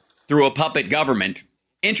joint through a puppet government,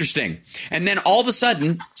 interesting. And then all of a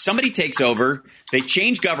sudden, somebody takes over. They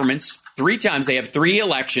change governments 3 times. They have 3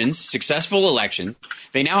 elections, successful elections.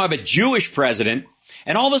 They now have a Jewish president.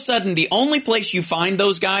 And all of a sudden, the only place you find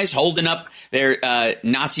those guys holding up their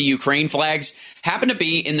Nazi Ukraine flags happen to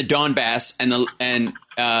be in the Donbass and in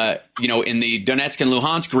the Donetsk and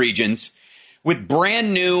Luhansk regions with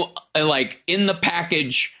brand new, in the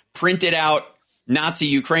package, printed out Nazi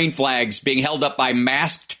Ukraine flags being held up by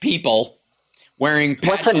masked people wearing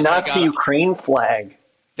patches. What's a Nazi Ukraine flag?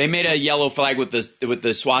 They made a yellow flag with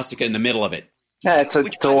the swastika in the middle of it. Yeah, it's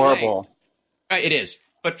adorable. It is.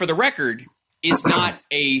 But for the record, it's not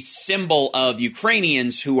a symbol of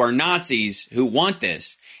Ukrainians who are Nazis who want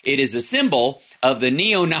this. It is a symbol of the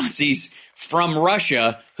neo-Nazis from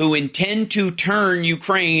Russia who intend to turn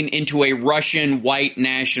Ukraine into a Russian white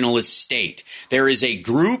nationalist state. There is a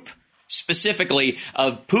group specifically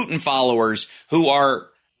of Putin followers who are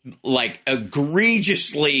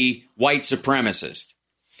egregiously white supremacist.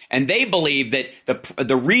 And they believe that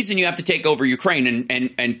the reason you have to take over Ukraine,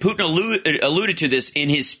 and Putin alluded to this in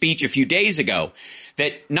his speech a few days ago,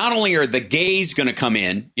 that not only are the gays going to come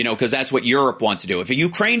in, because that's what Europe wants to do. If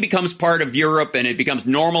Ukraine becomes part of Europe and it becomes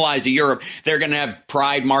normalized to Europe, they're going to have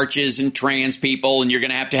pride marches and trans people, and you're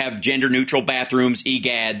going to have gender-neutral bathrooms,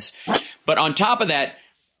 EGADs. But on top of that,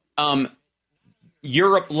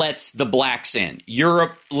 Europe lets the blacks in.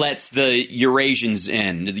 Europe lets the Eurasians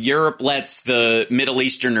in. Europe lets the Middle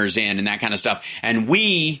Easterners in and that kind of stuff. And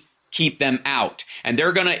we keep them out. And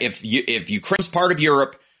they're going to, if Ukraine's part of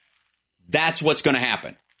Europe, that's what's going to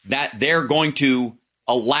happen. That they're going to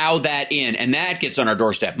allow that in. And that gets on our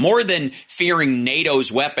doorstep. More than fearing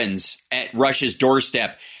NATO's weapons at Russia's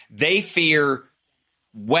doorstep, they fear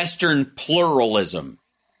Western pluralism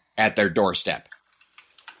at their doorstep.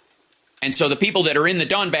 And so the people that are in the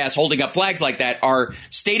Donbass holding up flags like that are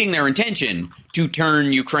stating their intention to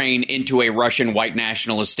turn Ukraine into a Russian white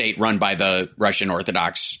nationalist state run by the Russian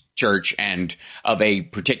Orthodox Church and of a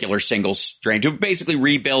particular single strain, to basically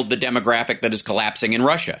rebuild the demographic that is collapsing in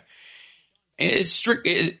Russia.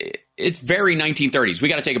 It's very 1930s. We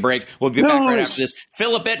got to take a break. We'll be back right after this.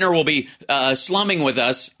 Philip Bittner will be slumming with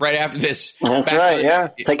us right after this. That's right, yeah.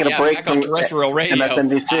 Taking a break back on terrestrial radio.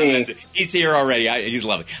 MSNBC. He's here already. He's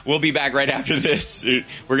lovely. We'll be back right after this.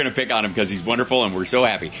 We're going to pick on him because he's wonderful and we're so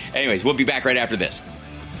happy. Anyways, we'll be back right after this.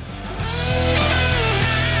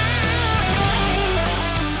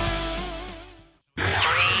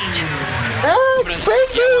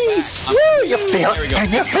 Can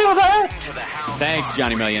you feel that? Thanks,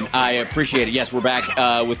 Johnny Million. I appreciate it. Yes, we're back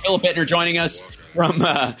with Philip Bittner joining us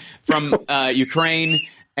from Ukraine.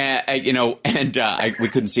 We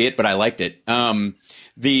couldn't see it, but I liked it.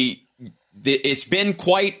 It's been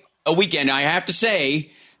quite a weekend, I have to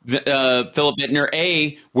say. Philip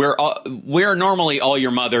Bittner, we're normally all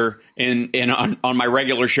your mother on my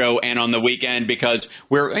regular show and on the weekend because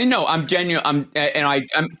I'm genuine.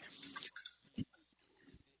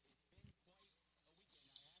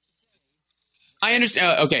 I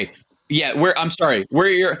understand. Okay. Yeah, I'm sorry. We're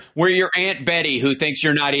your Aunt Betty who thinks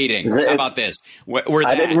you're not eating. How about this?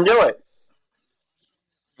 I didn't do it.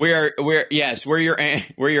 We're your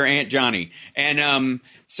Aunt Johnny. And on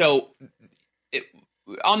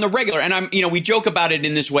the regular, and we joke about it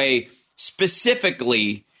in this way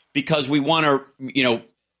specifically because we want to,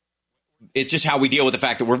 it's just how we deal with the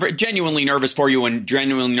fact that we're genuinely nervous for you and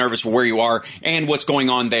genuinely nervous for where you are and what's going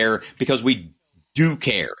on there because we do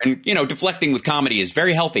care. And, deflecting with comedy is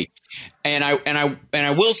very healthy. And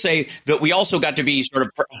I will say that we also got to be sort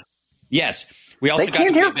of, yes, we also they got can't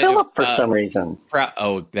to be hear Philip for some reason.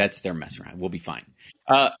 That's their mess around. We'll be fine.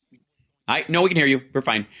 No, we can hear you. We're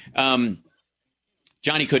fine.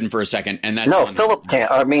 Johnny couldn't for a second. And that's no, Philip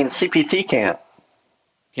can't. I mean, CPT can't.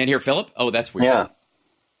 Can't hear Philip? Oh, that's weird. Yeah.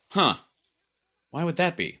 Huh. Why would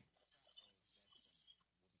that be?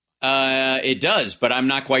 It does, but I'm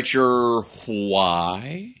not quite sure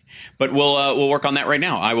why. But we'll work on that right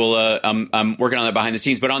now. I will. I'm working on that behind the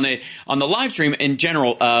scenes. But on the live stream in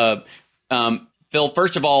general, Phil.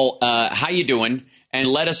 First of all, how you doing? And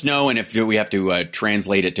let us know. And if we have to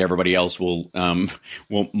translate it to everybody else, we'll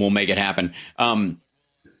make it happen.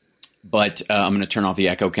 But I'm going to turn off the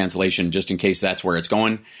echo cancellation just in case that's where it's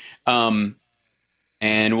going. And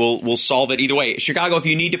we'll solve it either way. Chicago, if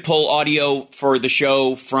you need to pull audio for the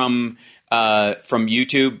show from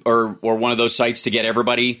YouTube or one of those sites to get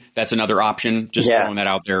everybody, that's another option. Just throwing that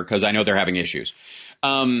out there because I know they're having issues.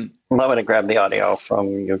 I'm going to grab the audio from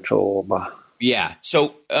YouTube. Yeah.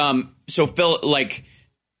 So Phil, like,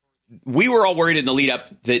 we were all worried in the lead up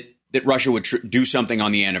that Russia would do something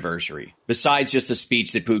on the anniversary besides just the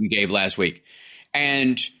speech that Putin gave last week.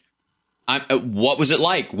 And what was it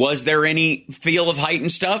like? Was there any feel of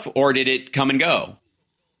heightened stuff, or did it come and go?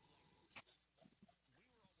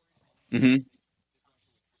 Mm-hmm.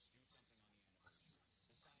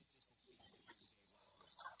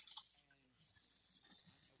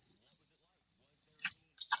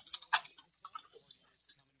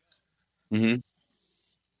 Mm-hmm.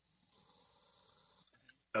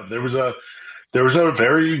 There was a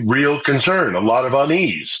very real concern, a lot of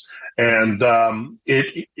unease, and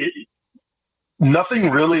nothing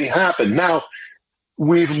really happened. Now,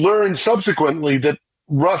 we've learned subsequently that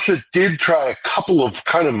Russia did try a couple of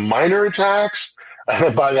kind of minor attacks.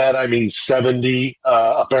 By that, I mean 70,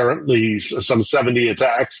 apparently some 70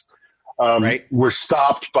 attacks were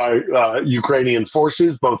stopped by Ukrainian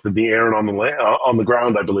forces, both in the air and on the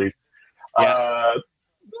ground, I believe. Yeah.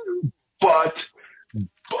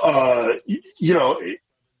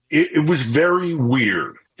 It was very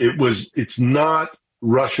weird. It's not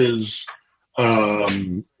Russia's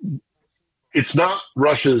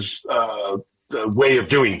way of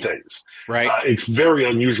doing things. Right. It's very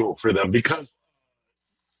unusual for them because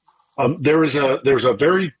there's a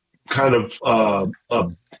very kind of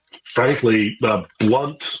frankly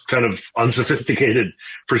blunt, kind of unsophisticated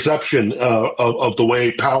perception of the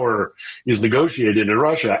way power is negotiated in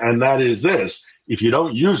Russia, and that is this: if you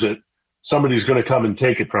don't use it, somebody's going to come and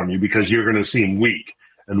take it from you because you're going to seem weak,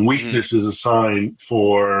 and weakness is a sign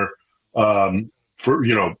that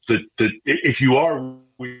if you are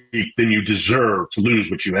weak, then you deserve to lose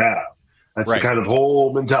what you have. That's the kind of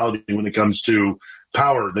whole mentality when it comes to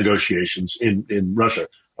power negotiations in Russia.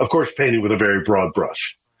 Of course, painted with a very broad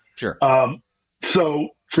brush. Sure. So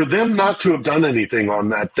for them not to have done anything on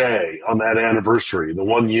that day, on that anniversary, the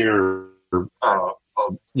 1 year,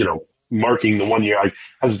 marking the 1 year, I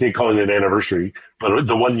hesitate calling it an anniversary, but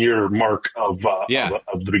the 1 year mark of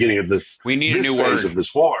the beginning of this. We need a new word of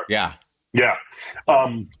this war. Yeah. Yeah.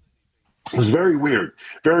 It was very weird,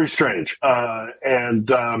 very strange. And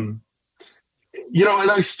I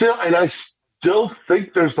still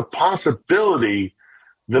think there's the possibility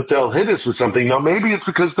that they'll hit us with something. Now, maybe it's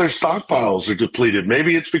because their stockpiles are depleted.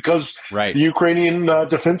 Maybe it's because the Ukrainian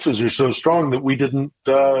defenses are so strong that we didn't,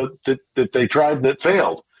 that they tried and it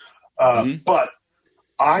failed. But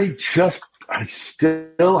I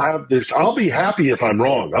still have this. I'll be happy if I'm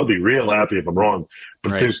wrong. I'll be real happy if I'm wrong.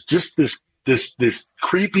 But there's just this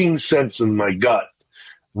creeping sense in my gut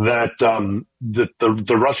that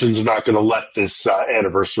the Russians are not going to let this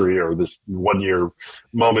anniversary or this 1 year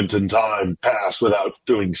moment in time pass without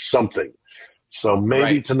doing something. So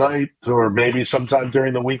maybe tonight or maybe sometime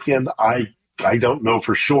during the weekend. I don't know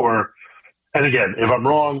for sure. And again, if I'm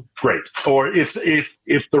wrong, great. Or if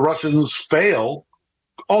the Russians fail,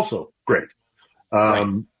 also great.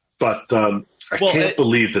 But I can't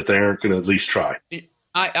believe that they aren't going to at least try.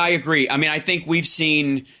 I agree. I mean, I think we've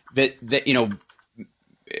seen that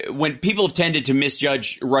when people have tended to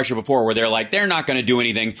misjudge Russia before, where they're like, they're not going to do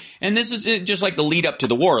anything. And this is just like the lead up to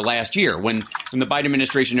the war last year when the Biden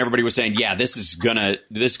administration, everybody was saying, yeah, this is gonna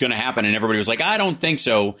happen. And everybody was like, I don't think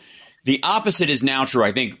so. The opposite is now true.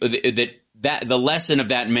 I think that the lesson of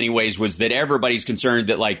that in many ways was that everybody's concerned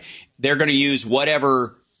that like they're going to use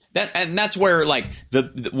whatever that. And that's where like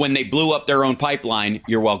when they blew up their own pipeline,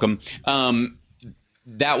 you're welcome.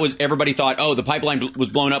 That was everybody thought, oh, the pipeline was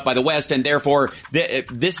blown up by the West, and therefore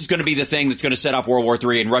this is going to be the thing that's going to set off World War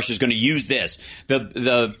III, and Russia's going to use this.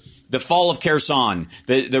 The fall of Kherson,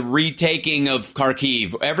 the retaking of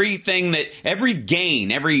Kharkiv, every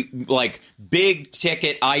gain, every like big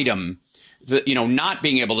ticket item, not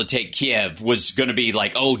being able to take Kiev was going to be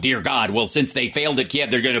like, oh, dear God. Well, since they failed at Kiev,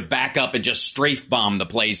 they're going to back up and just strafe bomb the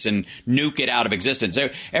place and nuke it out of existence. So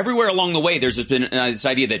everywhere along the way, there's been this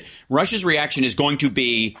idea that Russia's reaction is going to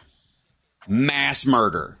be mass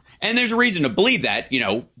murder. And there's a reason to believe that,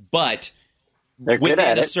 but they're good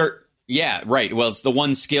at it. Yeah, right. Well, it's the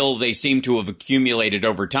one skill they seem to have accumulated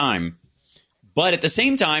over time. But at the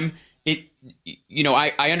same time,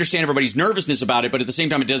 I understand everybody's nervousness about it, but at the same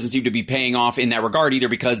time, it doesn't seem to be paying off in that regard, either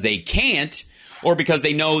because they can't or because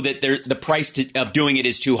they know that the price of doing it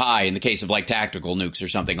is too high in the case of like tactical nukes or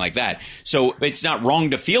something like that. So it's not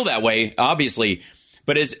wrong to feel that way, obviously.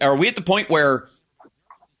 But are we at the point where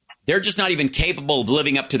they're just not even capable of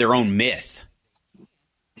living up to their own myth?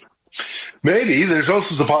 Maybe. There's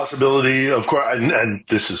also the possibility, of course, and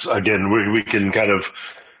this is, again, we can kind of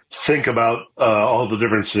think about all the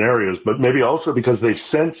different scenarios, but maybe also because they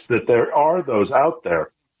sense that there are those out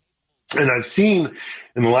there. And I've seen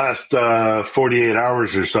in the last 48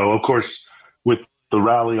 hours or so, of course, with the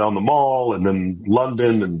rally on the Mall and then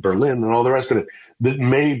London and Berlin and all the rest of it, that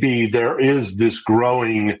maybe there is this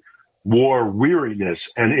growing war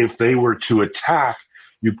weariness. And if they were to attack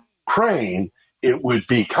Ukraine, it would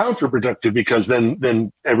be counterproductive because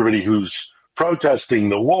then everybody who's protesting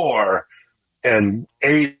the war and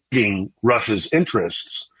aiding Russia's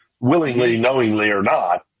interests, willingly, knowingly or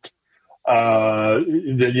not,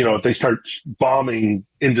 if they start bombing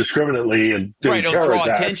indiscriminately and doing terror draw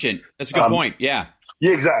attacks, attention. That's a good point. Yeah.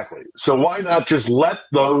 Yeah, exactly. So why not just let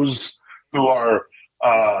those who are,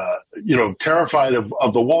 terrified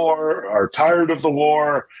of the war, are tired of the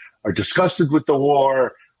war, are disgusted with the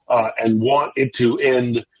war, and want it to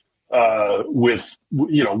end with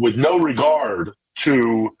no regard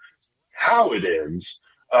to how it ends.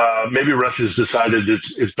 Maybe Russia's decided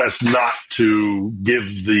it's best not to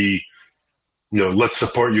give the, let's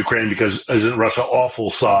support Ukraine because isn't Russia awful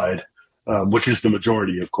side, which is the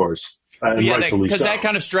majority, of course. Because that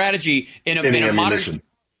kind of strategy in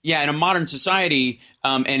a modern society,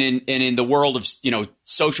 and in the world of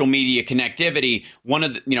social media connectivity, one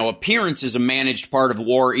of the appearance is a managed part of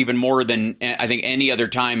war even more than I think any other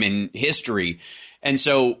time in history, and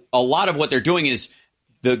so a lot of what they're doing is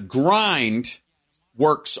the grind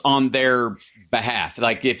works on their behalf.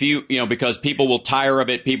 Like if because people will tire of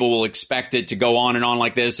it, people will expect it to go on and on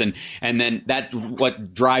like this. And then that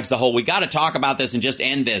what drives the whole, we got to talk about this and just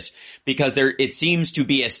end this because it seems to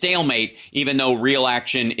be a stalemate, even though real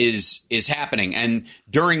action is happening. And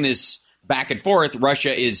during this back and forth,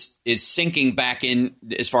 Russia is sinking back in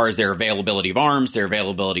as far as their availability of arms, their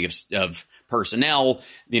availability of personnel.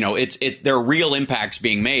 There are real impacts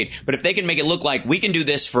being made. But if they can make it look like we can do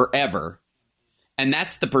this forever, and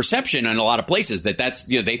that's the perception in a lot of places that's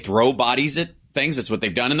they throw bodies at things. That's what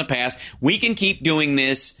they've done in the past. We can keep doing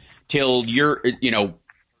this till you're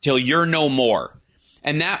no more.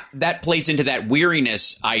 And that plays into that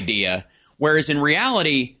weariness idea. Whereas in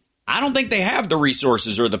reality, I don't think they have the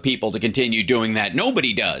resources or the people to continue doing that.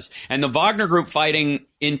 Nobody does. And the Wagner Group fighting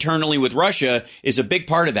internally with Russia is a big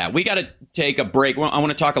part of that. We got to take a break. I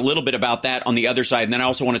want to talk a little bit about that on the other side. And then I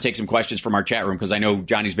also want to take some questions from our chat room because I know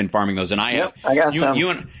Johnny's been farming those and I have. I got some.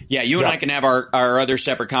 You and I can have our other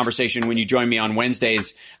separate conversation when you join me on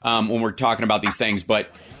Wednesdays when we're talking about these things. But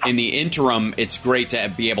in the interim, it's great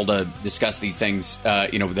to be able to discuss these things,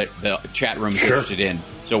 that the chat room is interested in.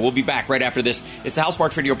 So we'll be back right after this. It's the Hal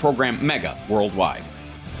Sparks Radio program, Mega Worldwide.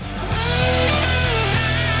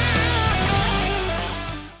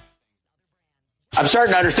 I'm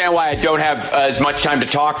starting to understand why I don't have as much time to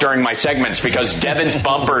talk during my segments because Devin's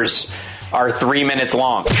bumpers are 3 minutes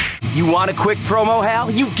long. You want a quick promo, Hal?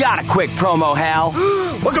 You got a quick promo, Hal.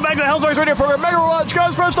 Welcome back to the Hal Sparks Radio program, Mega Worldwide,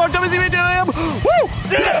 Chicago's Pro Stock, WCBTM. Woo!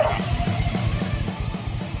 Yeah!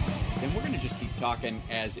 Then we're going to just keep talking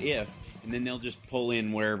as if, and then they'll just pull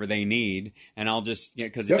in wherever they need, and I'll just,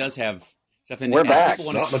 because it does have stuff in it. We're back.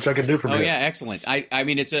 Not much I can do for me. Oh, yeah, excellent. I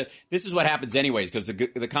mean, this is what happens anyways, because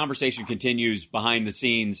the conversation continues behind the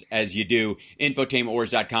scenes as you do.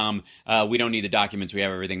 Infotainmentwars.com. We don't need the documents. We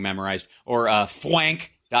have everything memorized. Or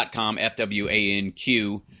fwank.com,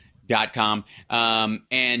 FWANQ.com.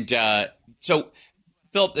 So,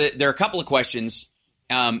 Philip, there are a couple of questions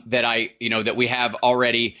that we have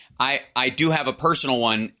already. I do have a personal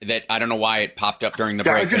one that I don't know why it popped up during the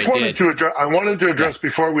break. I wanted to address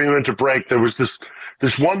before we went to break. There was this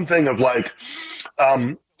one thing of like,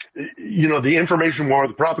 the information war,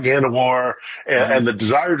 the propaganda war, and the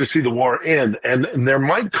desire to see the war end. And there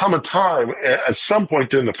might come a time at some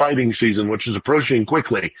point during the fighting season, which is approaching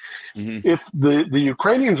quickly, if the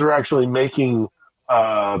Ukrainians are actually making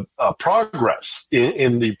progress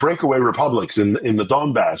in the breakaway republics in the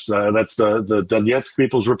Donbass. That's the Donetsk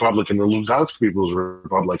People's Republic and the Lugansk People's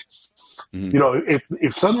Republic.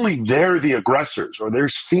 If suddenly they're the aggressors or they're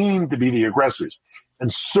seen to be the aggressors,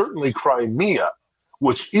 and certainly Crimea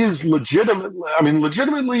which is legitimately,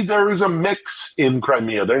 legitimately there is a mix in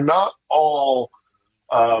Crimea. They're not all,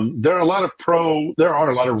 there are a lot of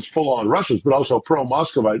full-on Russians, but also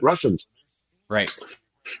pro-Muscovite Russians. Right.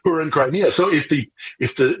 Who are in Crimea. So if the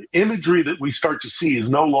imagery that we start to see is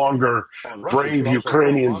no longer brave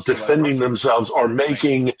Ukrainians defending themselves or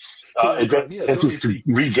making advances to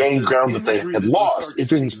regain ground that they had lost,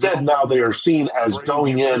 if instead now they are seen as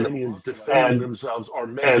going in and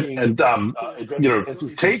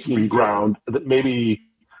taking ground that maybe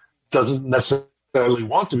doesn't necessarily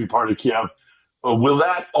want to be part of Kiev, will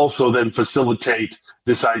that also then facilitate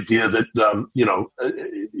this idea that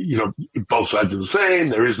both sides are the same?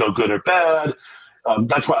 There is no good or bad.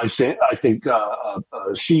 That's why I think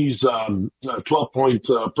Xi's 12-point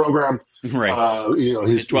program, right?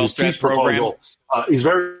 His 12-step program is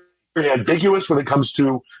very, very ambiguous when it comes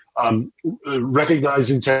to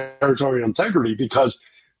recognizing territorial integrity, because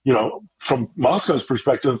from Moscow's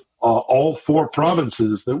perspective, all 4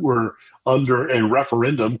 provinces that were under a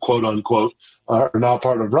referendum, quote unquote, are now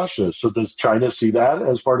part of Russia. So does China see that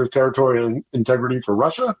as part of territorial integrity for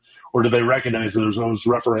Russia, or do they recognize that those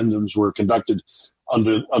referendums were conducted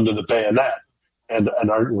under the bayonet and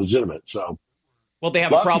aren't legitimate? So, well, they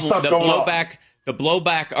have a problem. The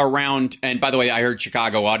blowback around, and by the way, I heard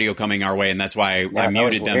Chicago audio coming our way, and that's why I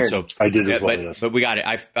muted them. So I did as well, yes. But we got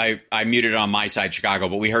it. I muted it on my side, Chicago,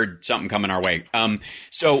 but we heard something coming our way.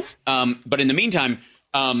 But in the meantime,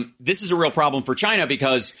 this is a real problem for China,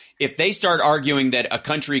 because if they start arguing that a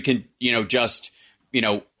country can,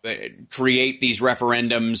 create these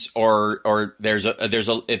referendums, or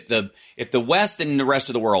if the West and the rest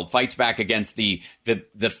of the world fights back against the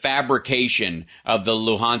fabrication of the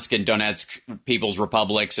Luhansk and Donetsk People's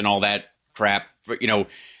Republics and all that crap,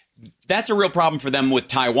 that's a real problem for them with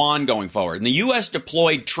Taiwan going forward. And the U.S.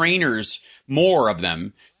 deployed trainers, more of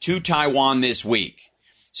them, to Taiwan this week.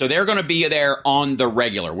 So they're going to be there on the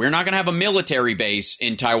regular. We're not going to have a military base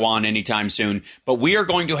in Taiwan anytime soon, but we are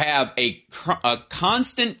going to have a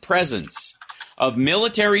constant presence of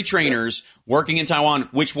military trainers working in Taiwan,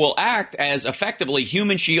 which will act as effectively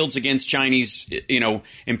human shields against Chinese,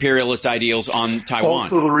 imperialist ideals on Taiwan.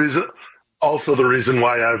 Also the reason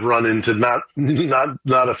why I've run into not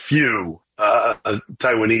a few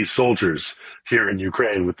Taiwanese soldiers here in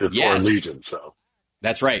Ukraine with the Foreign Legion. So.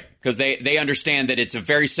 That's right, because they understand that it's a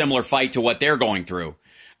very similar fight to what they're going through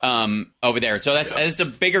over there. So it's a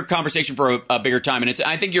bigger conversation for a bigger time. And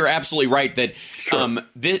I think you're absolutely right that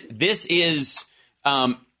this is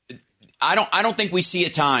I don't think we see a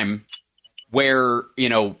time where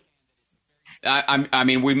I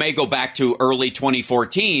mean, we may go back to early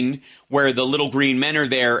 2014 where the little green men are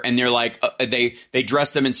there and they're like they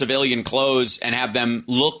dress them in civilian clothes and have them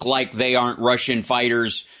look like they aren't Russian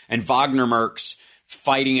fighters and Wagner mercs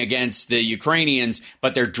fighting against the Ukrainians,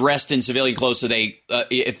 but they're dressed in civilian clothes. So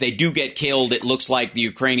if they do get killed, it looks like the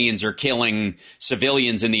Ukrainians are killing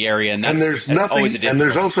civilians in the area. And that's always a difference. And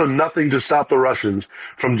there's also nothing to stop the Russians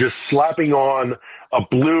from just slapping on a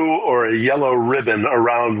blue or a yellow ribbon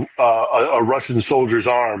around a Russian soldier's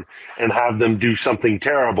arm and have them do something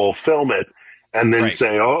terrible, film it, and then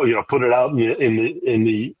say, put it out in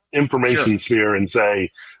the information sphere and say,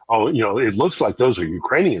 it looks like those are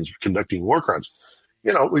Ukrainians conducting war crimes.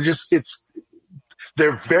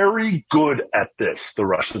 They're very good at this. The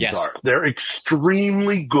Russians are. They're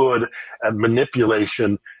extremely good at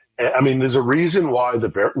manipulation. I mean, there's a reason why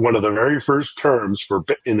one of the very first terms for,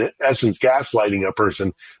 in essence, gaslighting a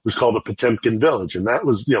person was called a Potemkin village. And that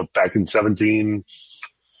was, back in 60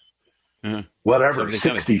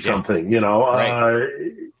 something, they're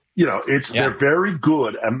very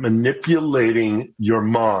good at manipulating your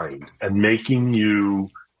mind and making you,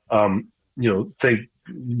 think,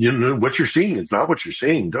 what you're seeing is not what you're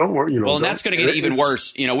seeing. Don't worry. Well, and that's going to get even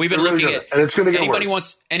worse. We've been looking at, and it's going to get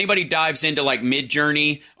worse. Anybody dives into like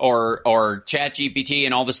Midjourney or ChatGPT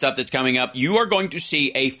and all the stuff that's coming up, you are going to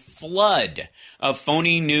see a flood of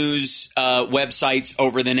phony news websites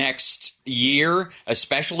over the next year,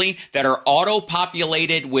 especially that are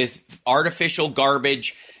auto-populated with artificial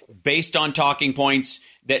garbage based on talking points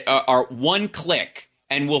that are one click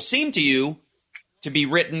and will seem to you to be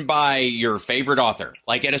written by your favorite author.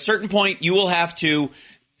 Like at a certain point, you will have to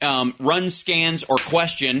run scans or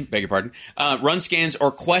question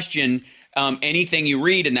anything you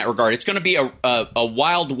read in that regard. It's going to be a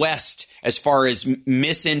wild west as far as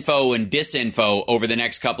misinfo and disinfo over the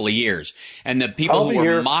next couple of years. And the people who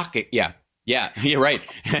are mocking, yeah, you're right.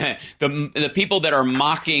 The people that are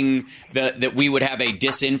mocking that we would have a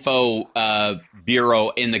disinfo bureau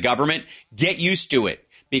in the government, get used to it.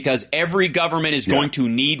 Because every government is going to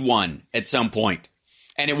need one at some point.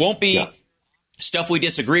 And it won't be stuff we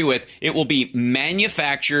disagree with, it will be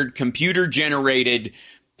manufactured, computer-generated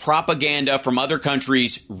propaganda from other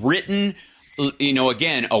countries, written,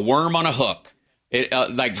 again, a worm on a hook.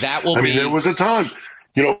 That will be... there was a time,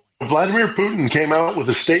 Vladimir Putin came out with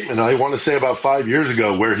a statement, I want to say about 5 years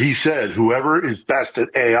ago, where he said, whoever is best at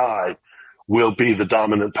AI will be the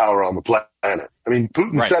dominant power on the planet.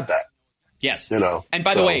 Putin said that. Yes. And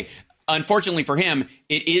by the way, unfortunately for him,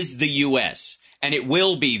 it is the U.S., and it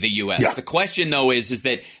will be the U.S. Yeah. The question, though, is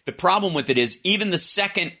that the problem with it is even the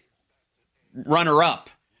second runner-up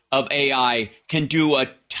of AI can do a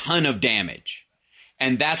ton of damage,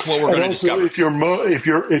 and that's what we're going to discover. If your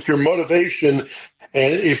motivation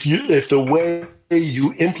and if the way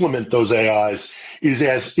you implement those AIs is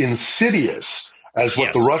as insidious as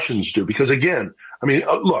what the Russians do, because again,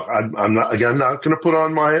 look, I'm not going to put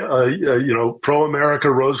on my pro-America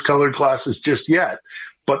rose-colored glasses just yet.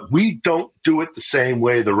 But we don't do it the same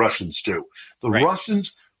way the Russians do. The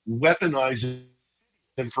Russians weaponize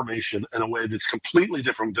information in a way that's completely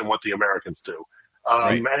different than what the Americans do.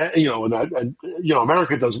 America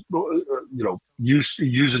does,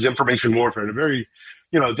 uses information warfare in a very,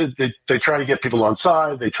 they try to get people on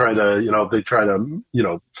side. They try to,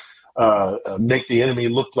 make the enemy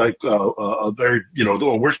look like a very,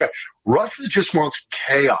 the worst guy. Russia just wants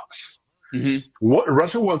chaos. Mm-hmm.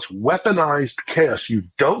 Russia wants weaponized chaos. You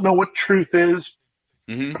don't know what truth is.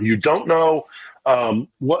 Mm-hmm. You don't know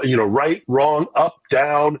what right, wrong, up,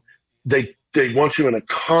 down. They want you in a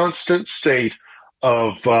constant state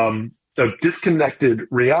of disconnected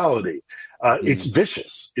reality. It's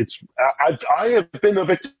vicious. I have been a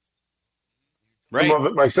victim of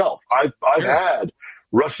it myself. I've had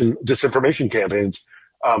Russian disinformation campaigns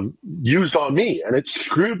used on me, and it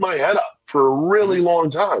screwed my head up for a really long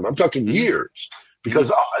time. I'm talking years, because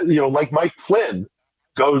like Mike Flynn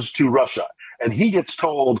goes to Russia and he gets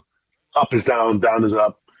told up is down, down is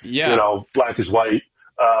up, black is white,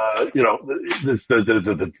 the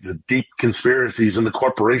deep conspiracies and the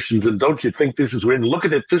corporations, and don't you think this is weird? And look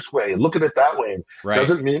at it this way and look at it that way, and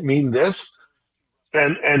doesn't it mean this?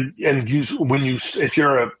 And if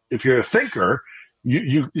you're a thinker,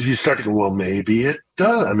 you start to go, well, maybe it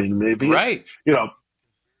does. Maybe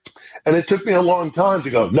and it took me a long time to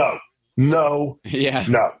go, no.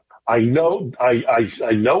 I know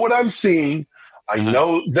what I'm seeing. I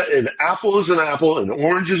know that an apple is an apple, an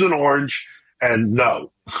orange is an orange, and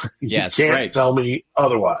no, you can't tell me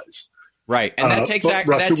otherwise. Right, and that takes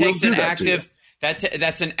that's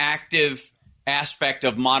an active aspect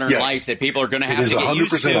of modern life that people are going to have to get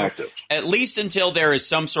used to, at least until there is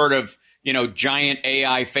some sort of giant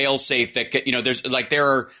AI failsafe that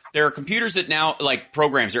there are computers that now, like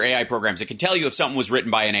programs or AI programs, that can tell you if something was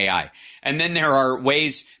written by an AI. And then there are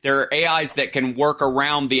AIs that can work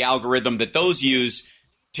around the algorithm that those use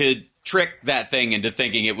to trick that thing into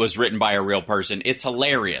thinking it was written by a real person. It's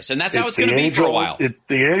hilarious. And that's how it's going to be for a while. It's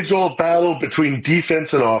the age-old battle between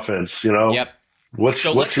defense and offense, Yep.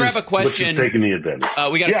 Let's grab a question. Taking the advantage.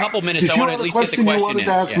 We got a couple minutes. I want to at least get the question in. You wanted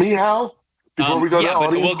to ask me, Hal? Before we go to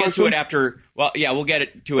but we'll get to it after. Well, we'll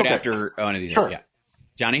get to it after one of these. Sure. Yeah,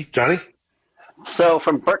 Johnny. So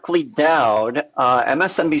from Berkeley Dowd,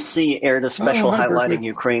 MSNBC aired a special highlighting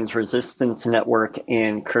Ukraine's resistance network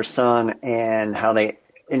in Kherson and how they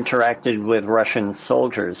interacted with Russian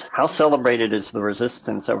soldiers. How celebrated is the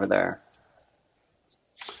resistance over there?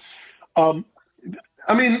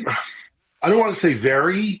 I don't want to say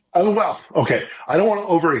very, I don't want to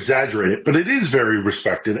over-exaggerate it, but it is very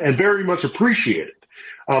respected and very much appreciated.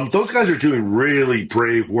 Those guys are doing really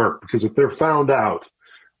brave work, because if they're found out,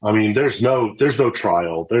 there's no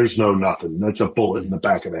trial, there's no nothing. That's a bullet in the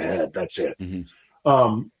back of the head. That's it.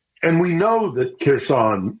 Mm-hmm. And we know that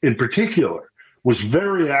Kherson in particular was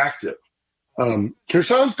very active.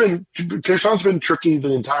 Kherson's been tricky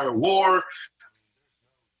the entire war.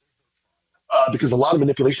 Because a lot of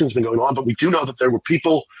manipulation has been going on, but we do know that there were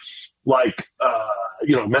people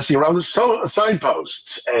messing around with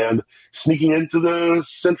signposts and sneaking into the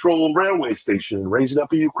central railway station, raising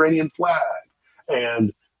up a Ukrainian flag,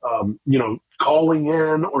 and calling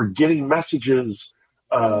in or getting messages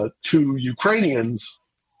to Ukrainians,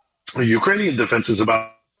 or Ukrainian defenses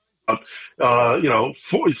about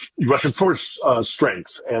Russian force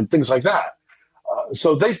strength and things like that.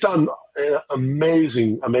 So they've done an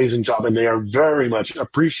amazing job, and they are very much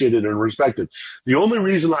appreciated and respected. The only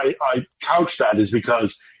reason I couch that is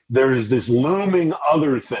because there is this looming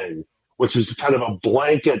other thing, which is kind of a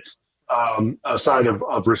blanket a sign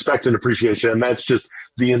of respect and appreciation, and that's just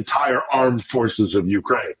the entire armed forces of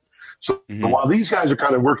Ukraine. So while these guys are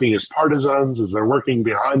kind of working as partisans, as they're working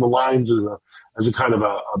behind the lines as a kind of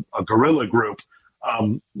a guerrilla group,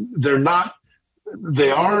 they're not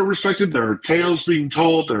they are respected. There are tales being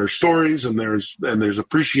told. There are stories, and there's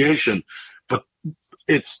appreciation. But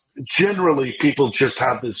it's generally people just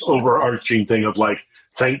have this overarching thing of like,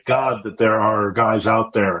 thank God that there are guys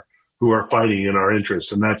out there who are fighting in our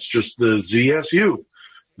interests, and that's just the ZSU,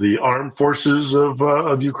 the Armed Forces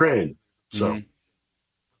of Ukraine. So.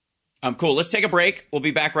 Cool. Let's take a break. We'll be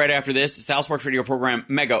back right after this. It's the Hal Sparks Radio program,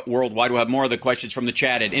 Mega Worldwide. We'll have more of the questions from the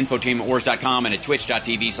chat at infotainmentwars.com and at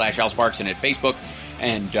twitch.tv/Hal Sparks and at Facebook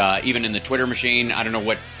and even in the Twitter machine. I don't know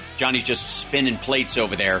what Johnny's just spinning plates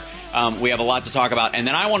over there. We have a lot to talk about. And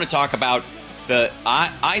then I want to talk about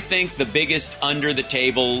I think the biggest under the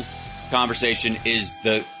table conversation is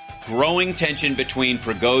the growing tension between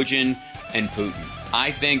Prigozhin and Putin. I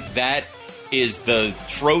think that is the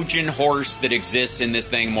Trojan horse that exists in this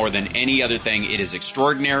thing more than any other thing. It is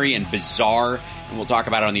extraordinary and bizarre, and we'll talk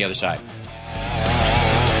about it on the other side.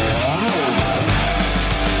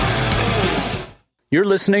 You're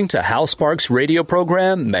listening to Hal Sparks' radio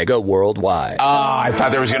program, Mega Worldwide. I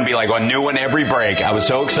thought there was going to be like a new one every break. I was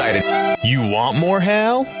so excited. You want more,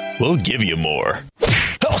 Hal? We'll give you more.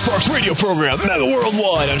 Hal Sparks' radio program, Mega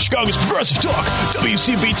Worldwide on Chicago's Progressive Talk,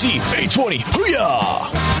 WCBT 820.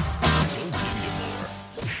 Hoo-yah!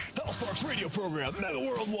 Radio program, Mega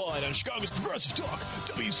Worldwide on Chicago's Progressive Talk,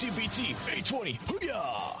 WCBT 820.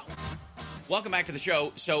 Hoo-yah! Welcome back to the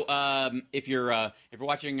show. So, if you're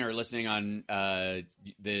watching or listening on the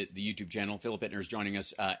YouTube channel, Philip Ittner is joining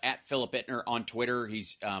us at Philip Ittner on Twitter.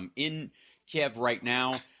 He's in Kiev right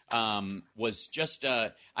now. Was just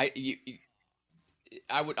I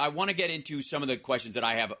want to get into some of the questions that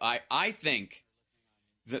I have. I think.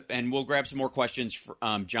 And we'll grab some more questions.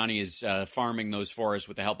 Johnny is farming those for us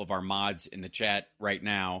with the help of our mods in the chat right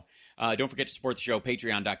now. Don't forget to support the show,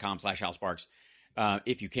 patreon.com/Hal Sparks.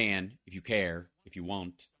 If you can, if you care, if you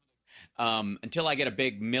won't. Until I get a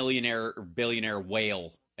big millionaire or billionaire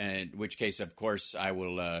whale, in which case, of course, I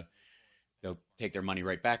will they'll take their money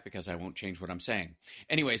right back because I won't change what I'm saying.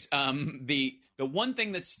 Anyways, the one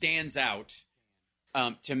thing that stands out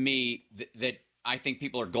to me that I think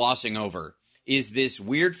people are glossing over is this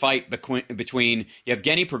weird fight between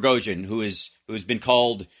Yevgeny Prigozhin, who has been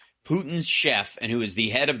called Putin's chef and who is the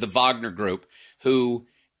head of the Wagner Group, who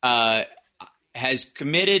has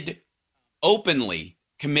openly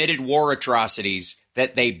committed war atrocities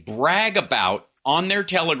that they brag about on their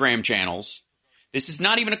Telegram channels. This is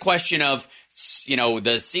not even a question of,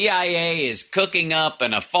 the CIA is cooking up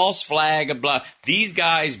and a false flag and blah. These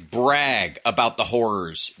guys brag about the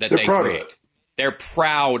horrors that they create. They're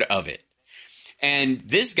proud of it. And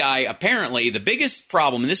this guy, apparently, the biggest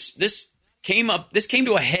problem, and this came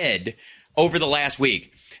to a head over the last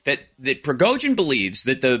week, that Prigozhin believes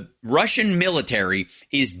that the Russian military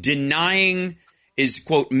is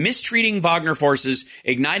quote, mistreating Wagner forces,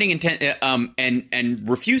 igniting intent, and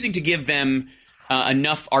refusing to give them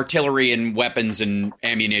enough artillery and weapons and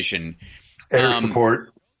ammunition. Air support.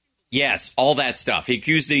 Yes, all that stuff. He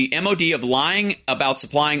accused the MOD of lying about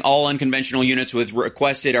supplying all unconventional units with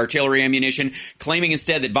requested artillery ammunition, claiming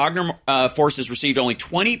instead that Wagner forces received only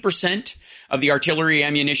 20% of the artillery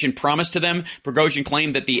ammunition promised to them. Prigozhin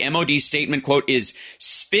claimed that the MOD statement, quote, is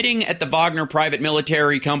spitting at the Wagner private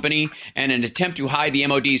military company and an attempt to hide the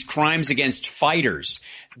MOD's crimes against fighters.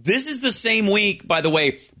 This is the same week, by the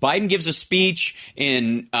way, Biden gives a speech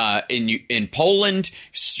in Poland,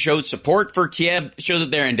 shows support for Kiev, shows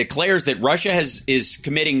it there, and declares that Russia is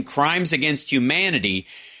committing crimes against humanity.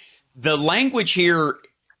 The language here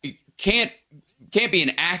can't be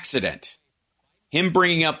an accident. Him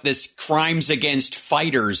bringing up this crimes against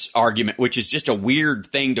fighters argument, which is just a weird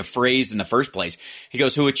thing to phrase in the first place. He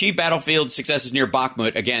goes, who achieved battlefield successes near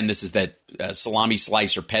Bakhmut. Again, this is that salami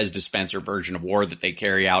slice or Pez dispenser version of war that they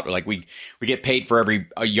carry out. Like we get paid for every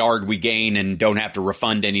yard we gain and don't have to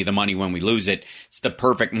refund any of the money when we lose it. It's the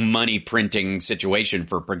perfect money printing situation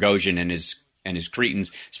for Prigozhin and his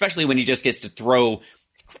cretins, especially when he just gets to throw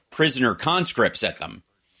prisoner conscripts at them.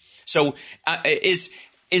 So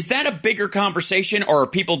is that a bigger conversation, or are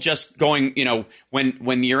people just going,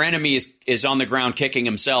 when your enemy is on the ground kicking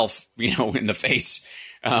himself, in the face,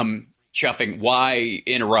 chuffing, why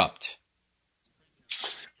interrupt?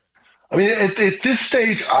 I mean, at this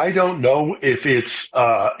stage, I don't know if it's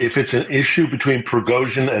an issue between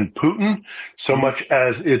Prigozhin and Putin so much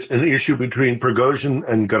as it's an issue between Prigozhin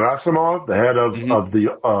and Gerasimov, the head of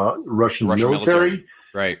the Russian military.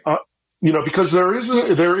 Right. Because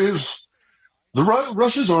there is.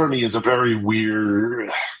 Russia's army is a very weird.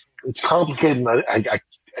 It's complicated.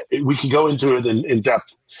 We could go into it in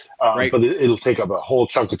depth, right. But it'll take up a whole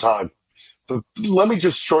chunk of time. But let me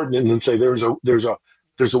just shorten it and say there's a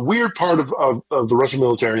there's a weird part of the Russian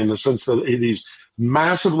military in the sense that it is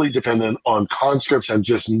massively dependent on conscripts and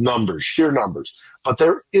just numbers, sheer numbers. But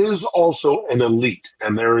there is also an elite,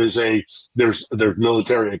 and there's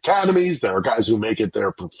military academies. There are guys who make it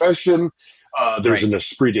their profession. There's an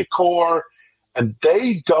esprit de corps, and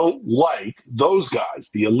they don't like those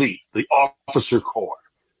guys, the elite, the officer corps.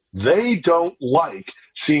 They don't like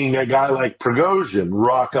seeing a guy like Prigozhin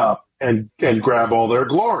rock up and grab all their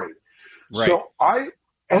glory. Right. So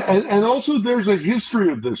and also there's a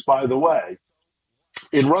history of this, by the way.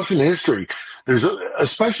 In Russian history,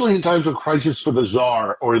 especially in times of crisis for the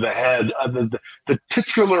Tsar or the head, the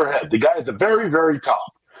titular head, the guy at the very, very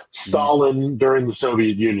top, Stalin during the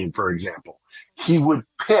Soviet Union, for example, he would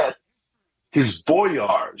pit his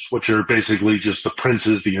boyars, which are basically just the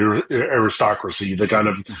princes, the aristocracy, the kind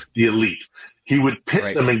of the elite. He would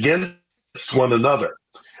pit them against one another.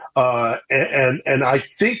 And I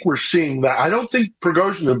think we're seeing that. I don't think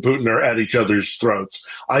Prigozhin and Putin are at each other's throats.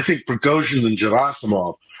 I think Prigozhin and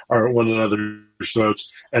Gerasimov are at one another's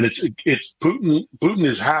throats. And it's Putin. Putin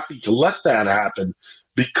is happy to let that happen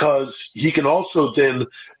because he can also then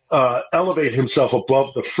elevate himself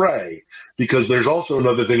above the fray, because there's also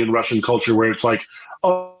another thing in Russian culture where it's like,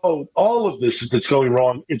 oh, all of this that's going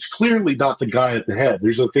wrong, it's clearly not the guy at the head.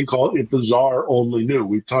 There's a thing called if the Tsar only knew.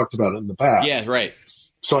 We've talked about it in the past. Yeah, right.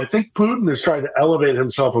 So I think Putin is trying to elevate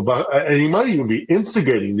himself above, and he might even be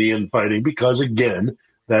instigating the infighting because, again,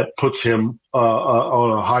 that puts him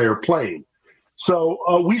on a higher plane.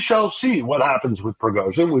 So we shall see what happens with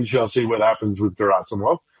Prigozhin. We shall see what happens with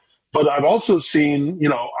Gerasimov. But I've also seen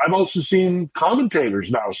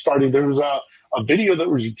commentators now starting. There was a video that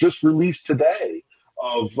was just released today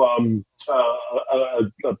of a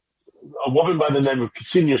woman by the name of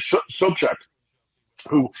Ksenia Sobchak,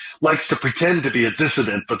 who likes to pretend to be a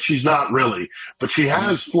dissident, but she's not really. But she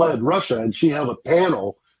has fled Russia, and she had a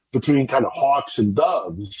panel between kind of hawks and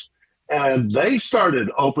doves, and they started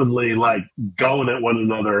openly like going at one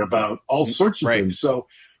another about all sorts of things. So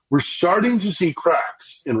we're starting to see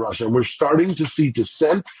cracks in Russia. We're starting to see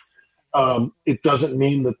dissent. It doesn't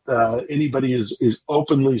mean that anybody is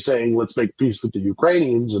openly saying, let's make peace with the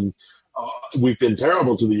Ukrainians, and we've been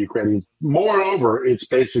terrible to the Ukrainians. Moreover, it's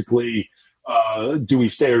basically, do we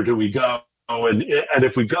stay or do we go? And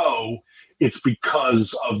if we go, it's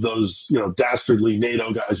because of those, dastardly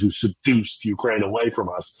NATO guys who seduced Ukraine away from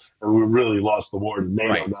us, and we really lost the war to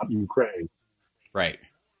NATO, not Ukraine. Right.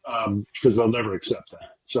 Because they'll never accept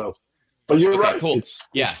that. So, but you're right. Cool.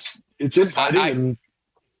 It's infighting.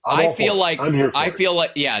 I feel like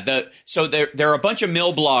so there are a bunch of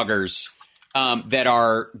mill bloggers that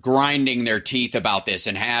are grinding their teeth about this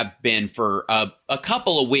and have been for a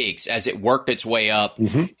couple of weeks as it worked its way up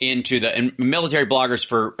into the military bloggers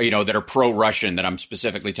that are pro-Russian that I'm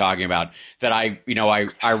specifically talking about, that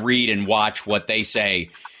I read and watch what they say.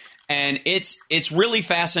 And it's really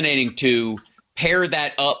fascinating to pair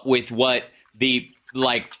that up with what the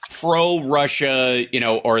pro-Russia,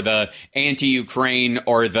 or the anti-Ukraine,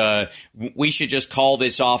 or we should just call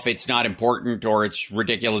this off, it's not important, or it's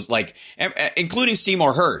ridiculous, including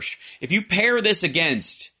Seymour Hersh. If you pair this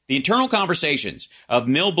against the internal conversations of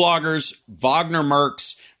mill bloggers, Wagner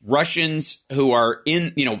Mercs, Russians who are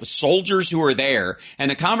soldiers who are there, and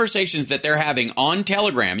the conversations that they're having on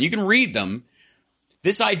Telegram, you can read them,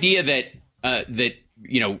 this idea that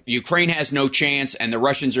Ukraine has no chance and the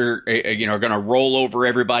Russians are going to roll over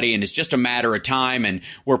everybody and it's just a matter of time and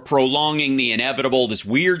we're prolonging the inevitable, this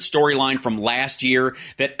weird storyline from last year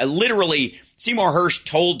that literally Seymour Hersh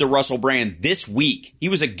told to Russell Brand this week. He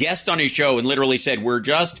was a guest on his show and literally said, we're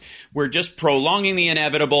just prolonging the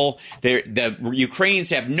inevitable. The Ukrainians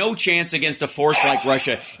have no chance against a force like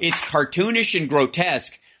Russia. It's cartoonish and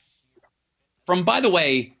grotesque. From, by the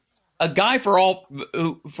way, a guy for all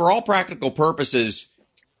practical purposes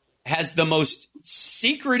has the most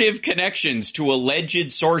secretive connections to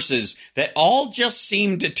alleged sources that all just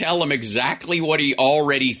seem to tell him exactly what he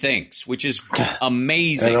already thinks, which is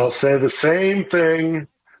amazing. And I'll say the same thing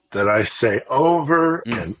that I say over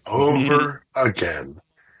and over again.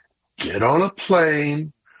 Get on a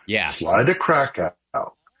plane, fly to Krakow,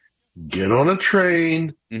 get on a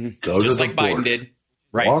train, go just to the like border, Biden did.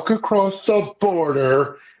 Walk across the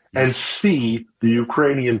border and see the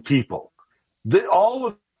Ukrainian people. All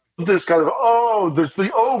of this kind of, there's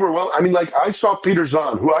the overwhelm. I mean, I saw Peter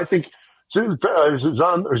Zahn, who I think Zahn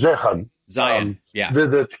or Zehan. Zion,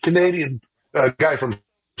 the Canadian guy from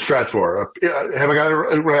Stratford. Have I got it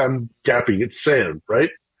around gapping? It's Zion, right?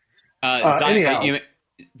 Anyhow.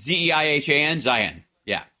 Z-E-I-H-A-N, Zion.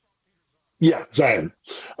 Yeah. Yeah, Zion.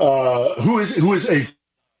 Who is a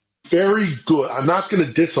very good. I'm not going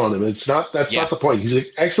to diss on him. That's not the point. He's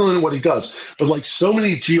excellent in what he does. But like so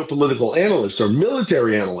many geopolitical analysts or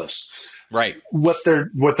military analysts, right? What they're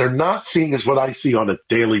not seeing is what I see on a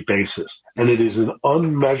daily basis, and it is an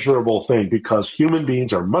unmeasurable thing because human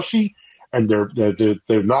beings are mushy and they're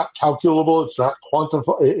not calculable. It's not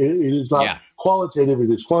quantifiable. It is not qualitative. It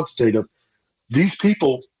is quantitative. These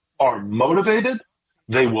people are motivated.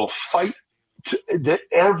 They will fight.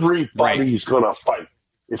 Everybody's going to fight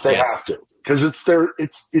if they have to, because it's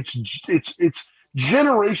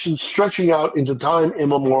generations stretching out into time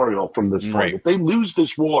immemorial from this point. Right. If they lose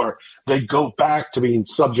this war, they go back to being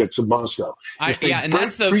subjects of Moscow. And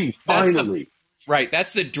that's the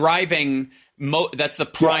driving. That's the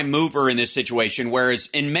prime mover in this situation, whereas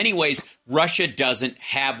in many ways Russia doesn't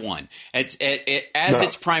have one.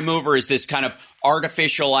 Its prime mover is this kind of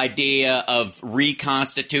artificial idea of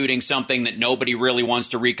reconstituting something that nobody really wants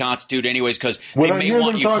to reconstitute anyways, because they may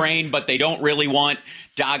want Ukraine, but they don't really want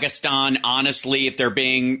Dagestan, honestly, if they're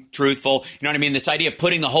being truthful. You know what I mean? This idea of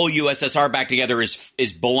putting the whole USSR back together is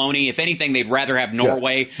baloney. If anything, they'd rather have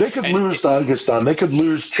Norway. Yeah. They could lose Dagestan. They could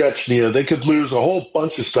lose Chechnya. They could lose a whole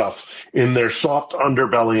bunch of stuff in their soft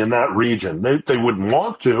underbelly in that region. They wouldn't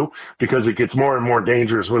want to, because it gets more and more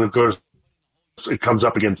dangerous when it comes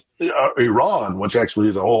up against Iran, which actually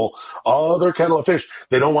is a whole other kettle of fish.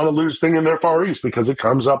 They don't want to lose thing in their Far East because it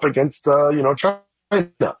comes up against China.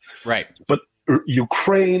 Right. But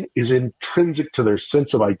Ukraine is intrinsic to their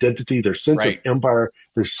sense of identity, their sense of empire,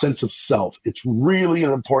 their sense of self. It's really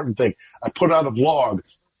an important thing. I put out a blog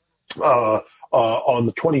on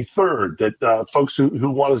the 23rd that folks who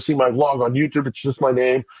want to see my vlog on YouTube, it's just my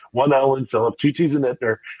name, one L and Philip, two T's and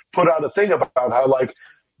Nittner, put out a thing about how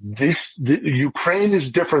Ukraine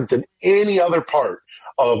is different than any other part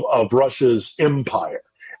of Russia's empire,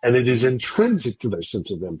 and it is intrinsic to their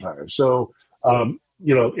sense of empire. So,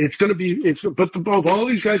 it's going to be, but all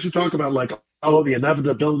these guys who talk about like, oh, the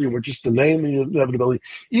inevitability, we're just denying the inevitability.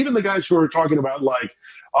 Even the guys who are talking about like,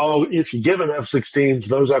 oh, if you give them F-16s,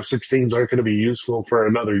 those F-16s aren't going to be useful for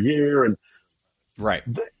another year. And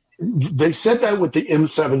they said that with the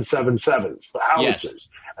M777s, the howitzers. Yes.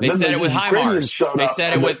 They said it with HIMARS. They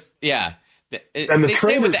said it with, And the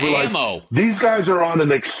trainers were like, ammo. These guys are on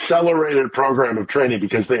an accelerated program of training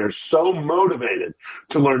because they are so motivated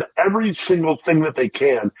to learn every single thing that they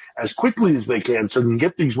can as quickly as they can so they can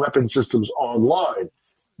get these weapon systems online.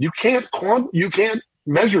 You can't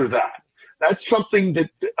measure that. That's something that,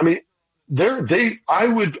 I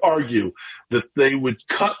would argue that they would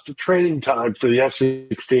cut the training time for the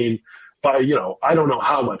F-16 by, I don't know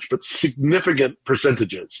how much, but significant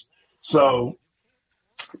percentages. So,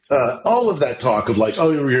 all of that talk of like,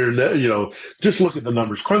 oh, just look at the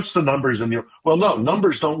numbers, crunch the numbers, and no,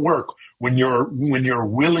 numbers don't work when you're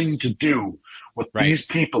willing to do what these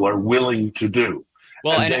people are willing to do.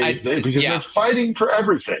 Well, because they're fighting for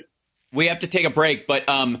everything. We have to take a break, but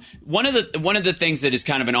one of the things that is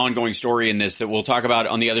kind of an ongoing story in this that we'll talk about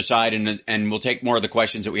on the other side, and we'll take more of the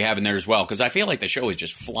questions that we have in there as well, because I feel like the show is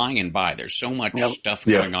just flying by. There's so much stuff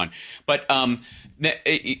going on. But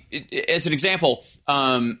as an example,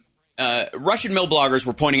 Russian mill bloggers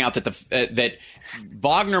were pointing out that that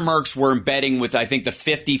Wagner Mercs were embedding with, I think, the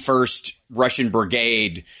 51st Russian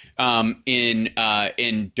Brigade in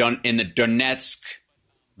the Donetsk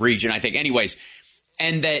region, I think. Anyways,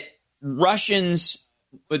 and that Russians,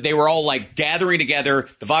 they were all like gathering together.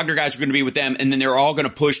 The Wagner guys were going to be with them, and then they were all going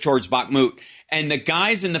to push towards Bakhmut. And the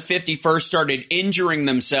guys in the 51st started injuring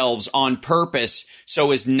themselves on purpose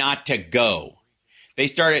so as not to go. They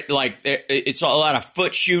started it's a lot of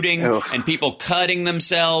foot shooting and people cutting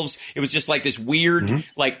themselves. It was just like this weird,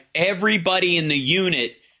 like everybody in the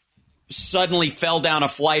unit suddenly fell down a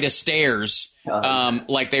flight of stairs.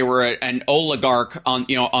 Like they were an oligarch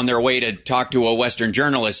on their way to talk to a Western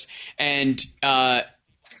journalist, and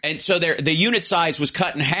so the unit size was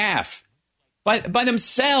cut in half by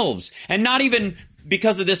themselves, and not even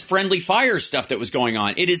because of this friendly fire stuff that was going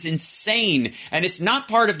on. It is insane, and it's not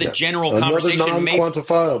part of the general conversation.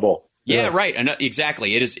 Non-quantifiable. Yeah, right.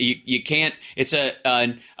 Exactly. It is. You can't. It's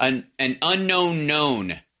an unknown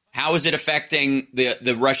known. How is it affecting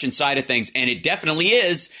the Russian side of things? And it definitely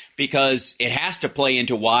is, because it has to play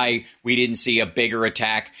into why we didn't see a bigger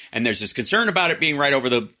attack. And there's this concern about it being right over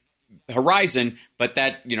the horizon. But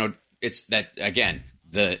that, it's that, again,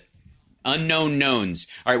 the unknown knowns.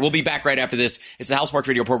 All right, we'll be back right after this. It's the Hal Sparks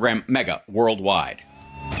Radio program, Mega Worldwide.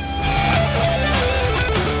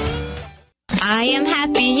 I am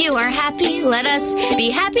happy, you are happy, let us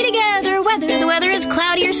be happy together, whether the weather is is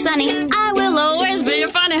cloudy or sunny, I will always be your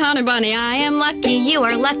funny honey bunny. I am lucky, you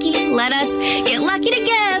are lucky. Let us get lucky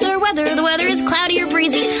together. Whether the weather is cloudy or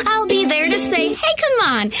breezy, I'll be there to say, hey,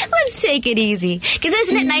 come on, let's take it easy. 'Cause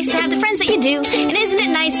isn't it nice to have the friends that you do? And isn't it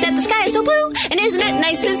nice that the sky is so blue? And isn't it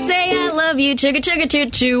nice to say I love you? Chugga chugga choo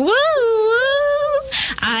choo, woo woo.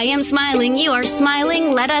 I am smiling, you are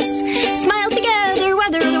smiling. Let us smile together.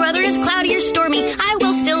 Whether the weather is cloudy or stormy, I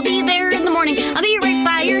will still be there in the morning. I'll be right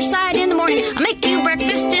by your side in the morning. I'll make you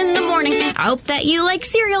breakfast in the morning. I hope that you like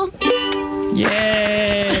cereal.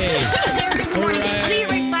 Yay! I'll be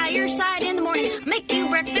right by your side in the morning. I'll make you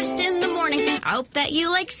breakfast in the morning. I hope that you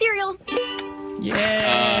like cereal.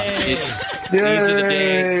 Yay! These are the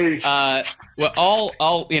days. Well,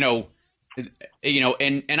 all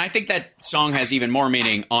and I think that song has even more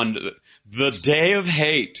meaning on the day of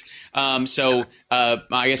hate. So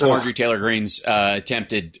I guess Marjorie Taylor Greene's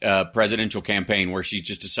attempted presidential campaign, where she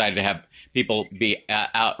just decided to have people be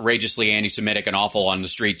outrageously anti-Semitic and awful on the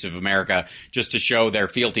streets of America just to show their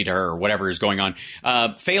fealty to her or whatever is going on,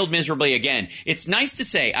 failed miserably again. It's nice to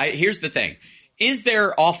say. Here's the thing. Is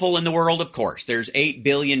there awful in the world? Of course. There's 8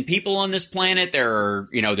 billion people on this planet.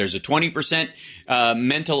 There's a 20%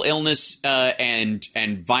 mental illness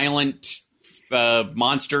and violent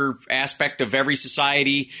monster aspect of every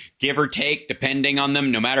society, give or take, depending on them,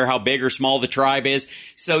 no matter how big or small the tribe is.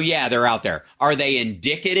 So yeah, they're out there. Are they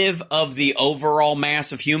indicative of the overall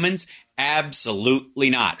mass of humans? Absolutely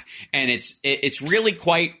not. And it's really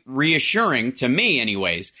quite reassuring to me,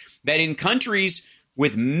 anyways, that in countries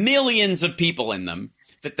with millions of people in them,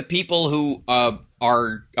 that the people who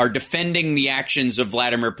are defending the actions of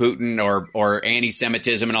Vladimir Putin or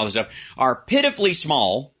anti-Semitism and all this stuff are pitifully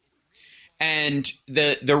small. And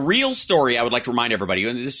the real story, I would like to remind everybody,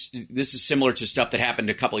 and this is similar to stuff that happened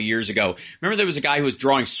a couple of years ago. Remember, there was a guy who was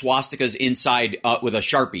drawing swastikas inside with a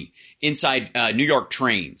Sharpie inside New York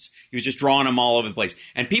trains. He was just drawing them all over the place,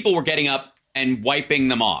 and people were getting up and wiping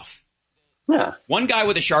them off. Yeah. One guy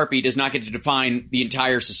with a Sharpie does not get to define the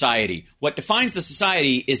entire society. What defines the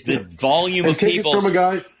society is the volume of people. Take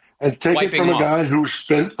it from a guy who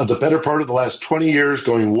spent the better part of the last 20 years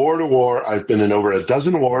going war to war. I've been in over a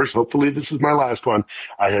dozen wars. Hopefully this is my last one.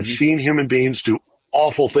 I have seen human beings do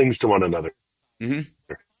awful things to one another.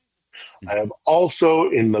 Mm-hmm. I have also,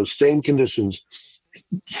 in those same conditions,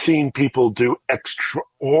 seen people do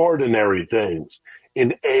extraordinary things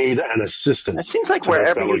in aid and assistance. It seems like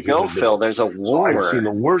wherever you go, Phil, there's a war. So I've seen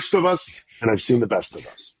the worst of us, and I've seen the best of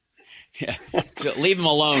us. Yeah, so leave him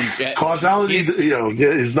alone. Causality, is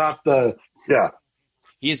not the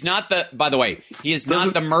He is not the. By the way, he is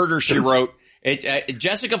not the murder she wrote.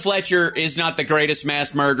 Jessica Fletcher is not the greatest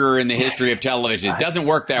mass murderer in the history of television. It doesn't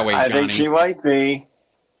work that way, Johnny. I think she might be.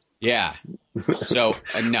 Yeah. So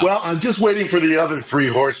no. Well, I'm just waiting for the other 3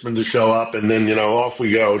 horsemen to show up, and then off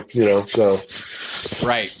we go. So.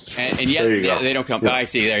 Right. And yet they don't come. Yeah. I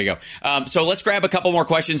see. There you go. So let's grab a couple more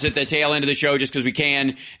questions at the tail end of the show just because we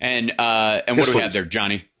can. And what do we have there,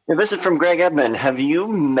 Johnny? Yeah, this is from Greg Edmond. Have you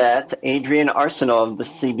met Adrienne Arsenault of the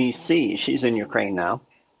CBC? She's in Ukraine now.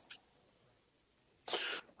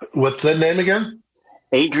 What's that name again?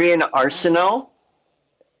 Adrienne Arsenault.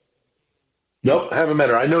 Nope, haven't met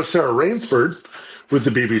her. I know Sarah Rainsford with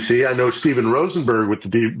the BBC. I know Stephen Rosenberg with the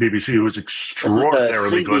BBC, who is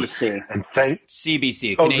extraordinarily good. And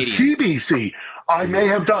CBC, Canadian. The CBC. I may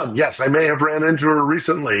have done. Yes, I may have ran into her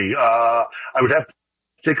recently. I would have to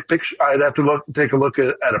take a picture. I'd have to take a look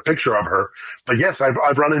at a picture of her. But yes, I've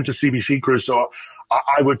run into CBC crews, so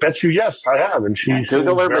I would bet you yes, I have. And she's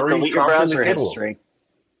Google her, very but delete your browser history.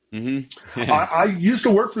 Mm-hmm. I used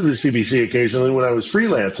to work for the CBC occasionally when I was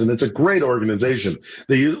freelance, and it's a great organization.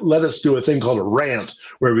 They let us do a thing called a rant,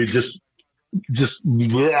 where we just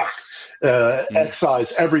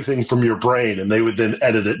excise everything from your brain, and they would then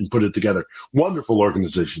edit it and put it together. Wonderful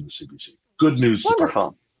organization, the CBC. Good news.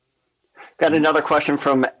 Wonderful. Got another question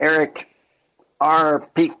from Eric R.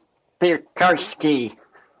 Piekarski.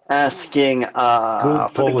 Asking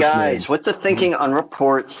for the guys, what's the thinking on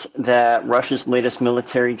reports that Russia's latest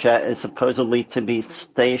military jet is supposedly to be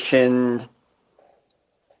stationed?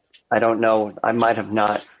 I don't know. I might have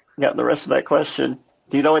not gotten the rest of that question.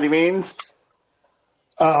 Do you know what he means?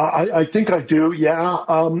 I think I do, yeah.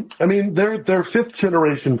 I mean, their 5th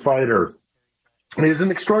generation fighter is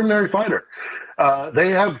an extraordinary fighter.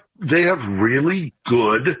 They have really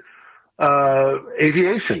good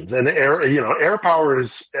aviation and air power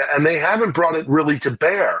is, and they haven't brought it really to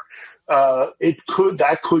bear.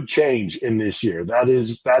 That could change in this year. That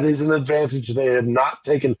is an advantage they have not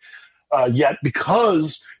taken yet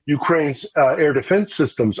because Ukraine's air defense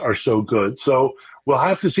systems are so good. So we'll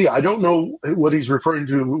have to see. I don't know what he's referring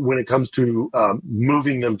to when it comes to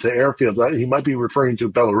moving them to airfields. He might be referring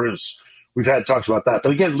to Belarus. We've had talks about that.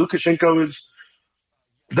 But again, Lukashenko is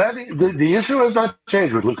that the issue has not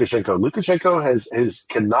changed with Lukashenko. Lukashenko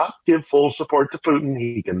cannot give full support to Putin.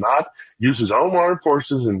 He cannot use his own armed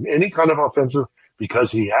forces in any kind of offensive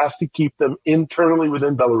because he has to keep them internally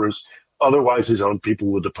within Belarus. Otherwise, his own people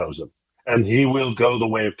will depose him. And he will go the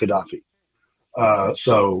way of Gaddafi.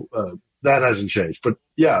 So that hasn't changed. But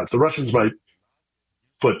yeah, the Russians might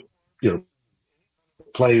put,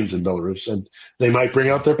 planes in Belarus, and they might bring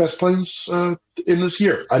out their best planes in this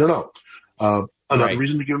year. I don't know. Another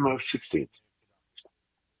reason to give them a 16th.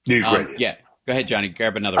 Yeah. Go ahead, Johnny.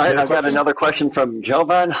 Grab another. I've got another question from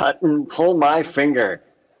Jovan Hutton. Pull my finger.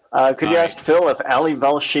 Could you ask Phil if Ali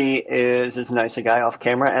Velshi is as nice a guy off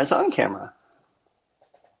camera as on camera?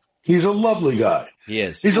 He's a lovely guy. He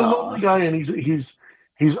is. He's a lovely guy, and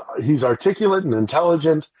he's articulate and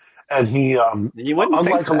intelligent, and he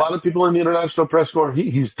unlike a lot of people in the International Press Corps,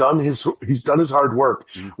 he's done his hard work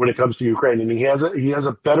when it comes to Ukraine, and he has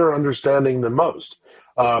a better understanding than most.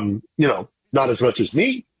 Not as much as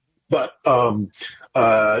me, but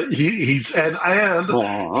he's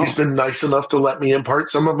been nice enough to let me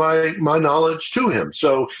impart some of my knowledge to him.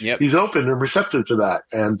 So he's open and receptive to that.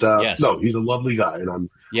 And no, he's a lovely guy, and I'm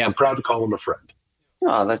proud to call him a friend.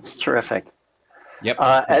 Oh, that's terrific. Yep.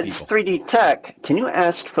 At 3D Tech, can you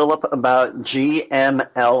ask Philip about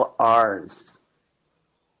GMLRs?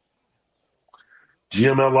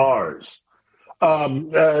 GMLRs.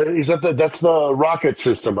 That's the rocket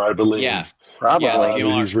system, I believe. Yeah. Probably. That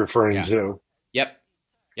he's referring to. Yep.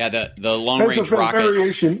 Yeah, the long range rocket.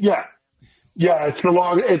 Variation. Yeah. Yeah, it's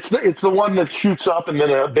the one that shoots up and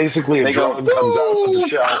then basically a drone comes out of the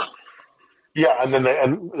shell. Yeah, and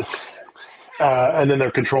then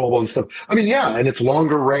they're controllable and stuff. I mean, yeah, and it's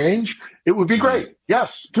longer range. It would be great.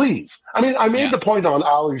 Yes, please. I mean, I made the point on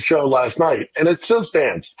Ali's show last night, and it still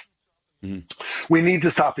stands. We need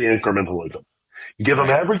to stop the incrementalism. Give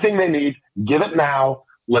them everything they need. Give it now.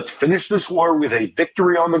 Let's finish this war with a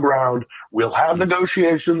victory on the ground. We'll have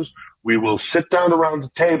negotiations. We will sit down around the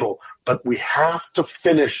table, but we have to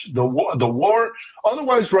finish the war.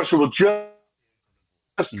 Otherwise, Russia will just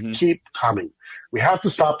keep coming. We have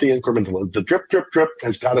to stop the incrementalism. The drip, drip, drip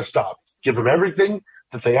has got to stop. Give them everything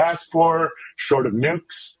that they ask for, short of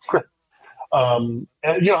nukes. And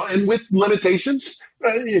with limitations,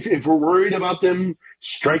 if we're worried about them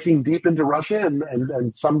striking deep into Russia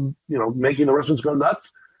and some, making the Russians go nuts,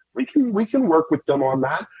 we can work with them on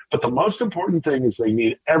that. But the most important thing is they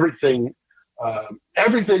need everything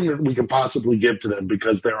that we can possibly give to them,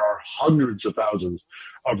 because there are hundreds of thousands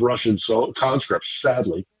of Russian conscripts,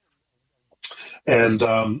 sadly. And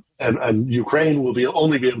Ukraine will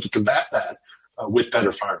only be able to combat that with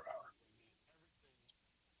better firepower.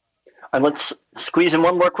 And let's squeeze in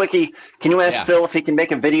one more quickie. Can you ask Phil if he can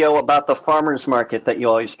make a video about the farmers market that you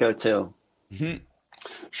always go to?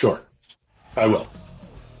 Sure, I will.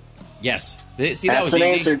 Yes. See, that was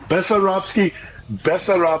easy. Bessarabsky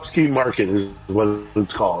Market is what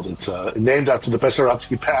it's called. It's named after the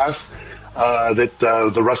Bessarabsky Pass that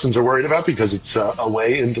the Russians are worried about, because it's a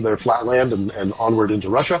way into their flatland and onward into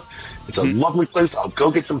Russia. It's a lovely place. I'll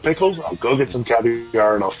go get some pickles. I'll go get some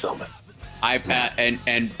caviar, and I'll film it.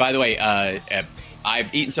 And by the way,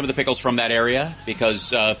 I've eaten some of the pickles from that area because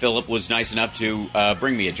Philip was nice enough to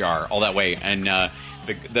bring me a jar all that way. And the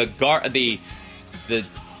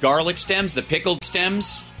garlic stems, the pickled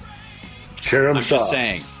stems, I'm just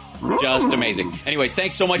saying, just amazing. Anyways,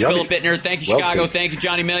 thanks so much, Philip Bittner. Thank you, Chicago. Thank you,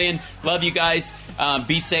 Johnny Million. Love you guys.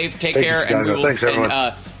 Be safe. Take care. And we will. Thanks,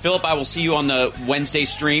 everyone. Philip, I will see you on the Wednesday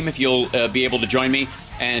stream if you'll be able to join me.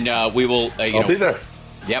 And we will. I'll be there.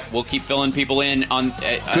 Yep, we'll keep filling people in on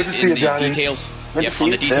the details. On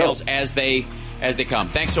the details as they come.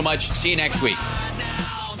 Thanks so much. See you next week.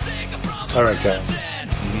 All right, guys.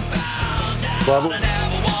 Bye.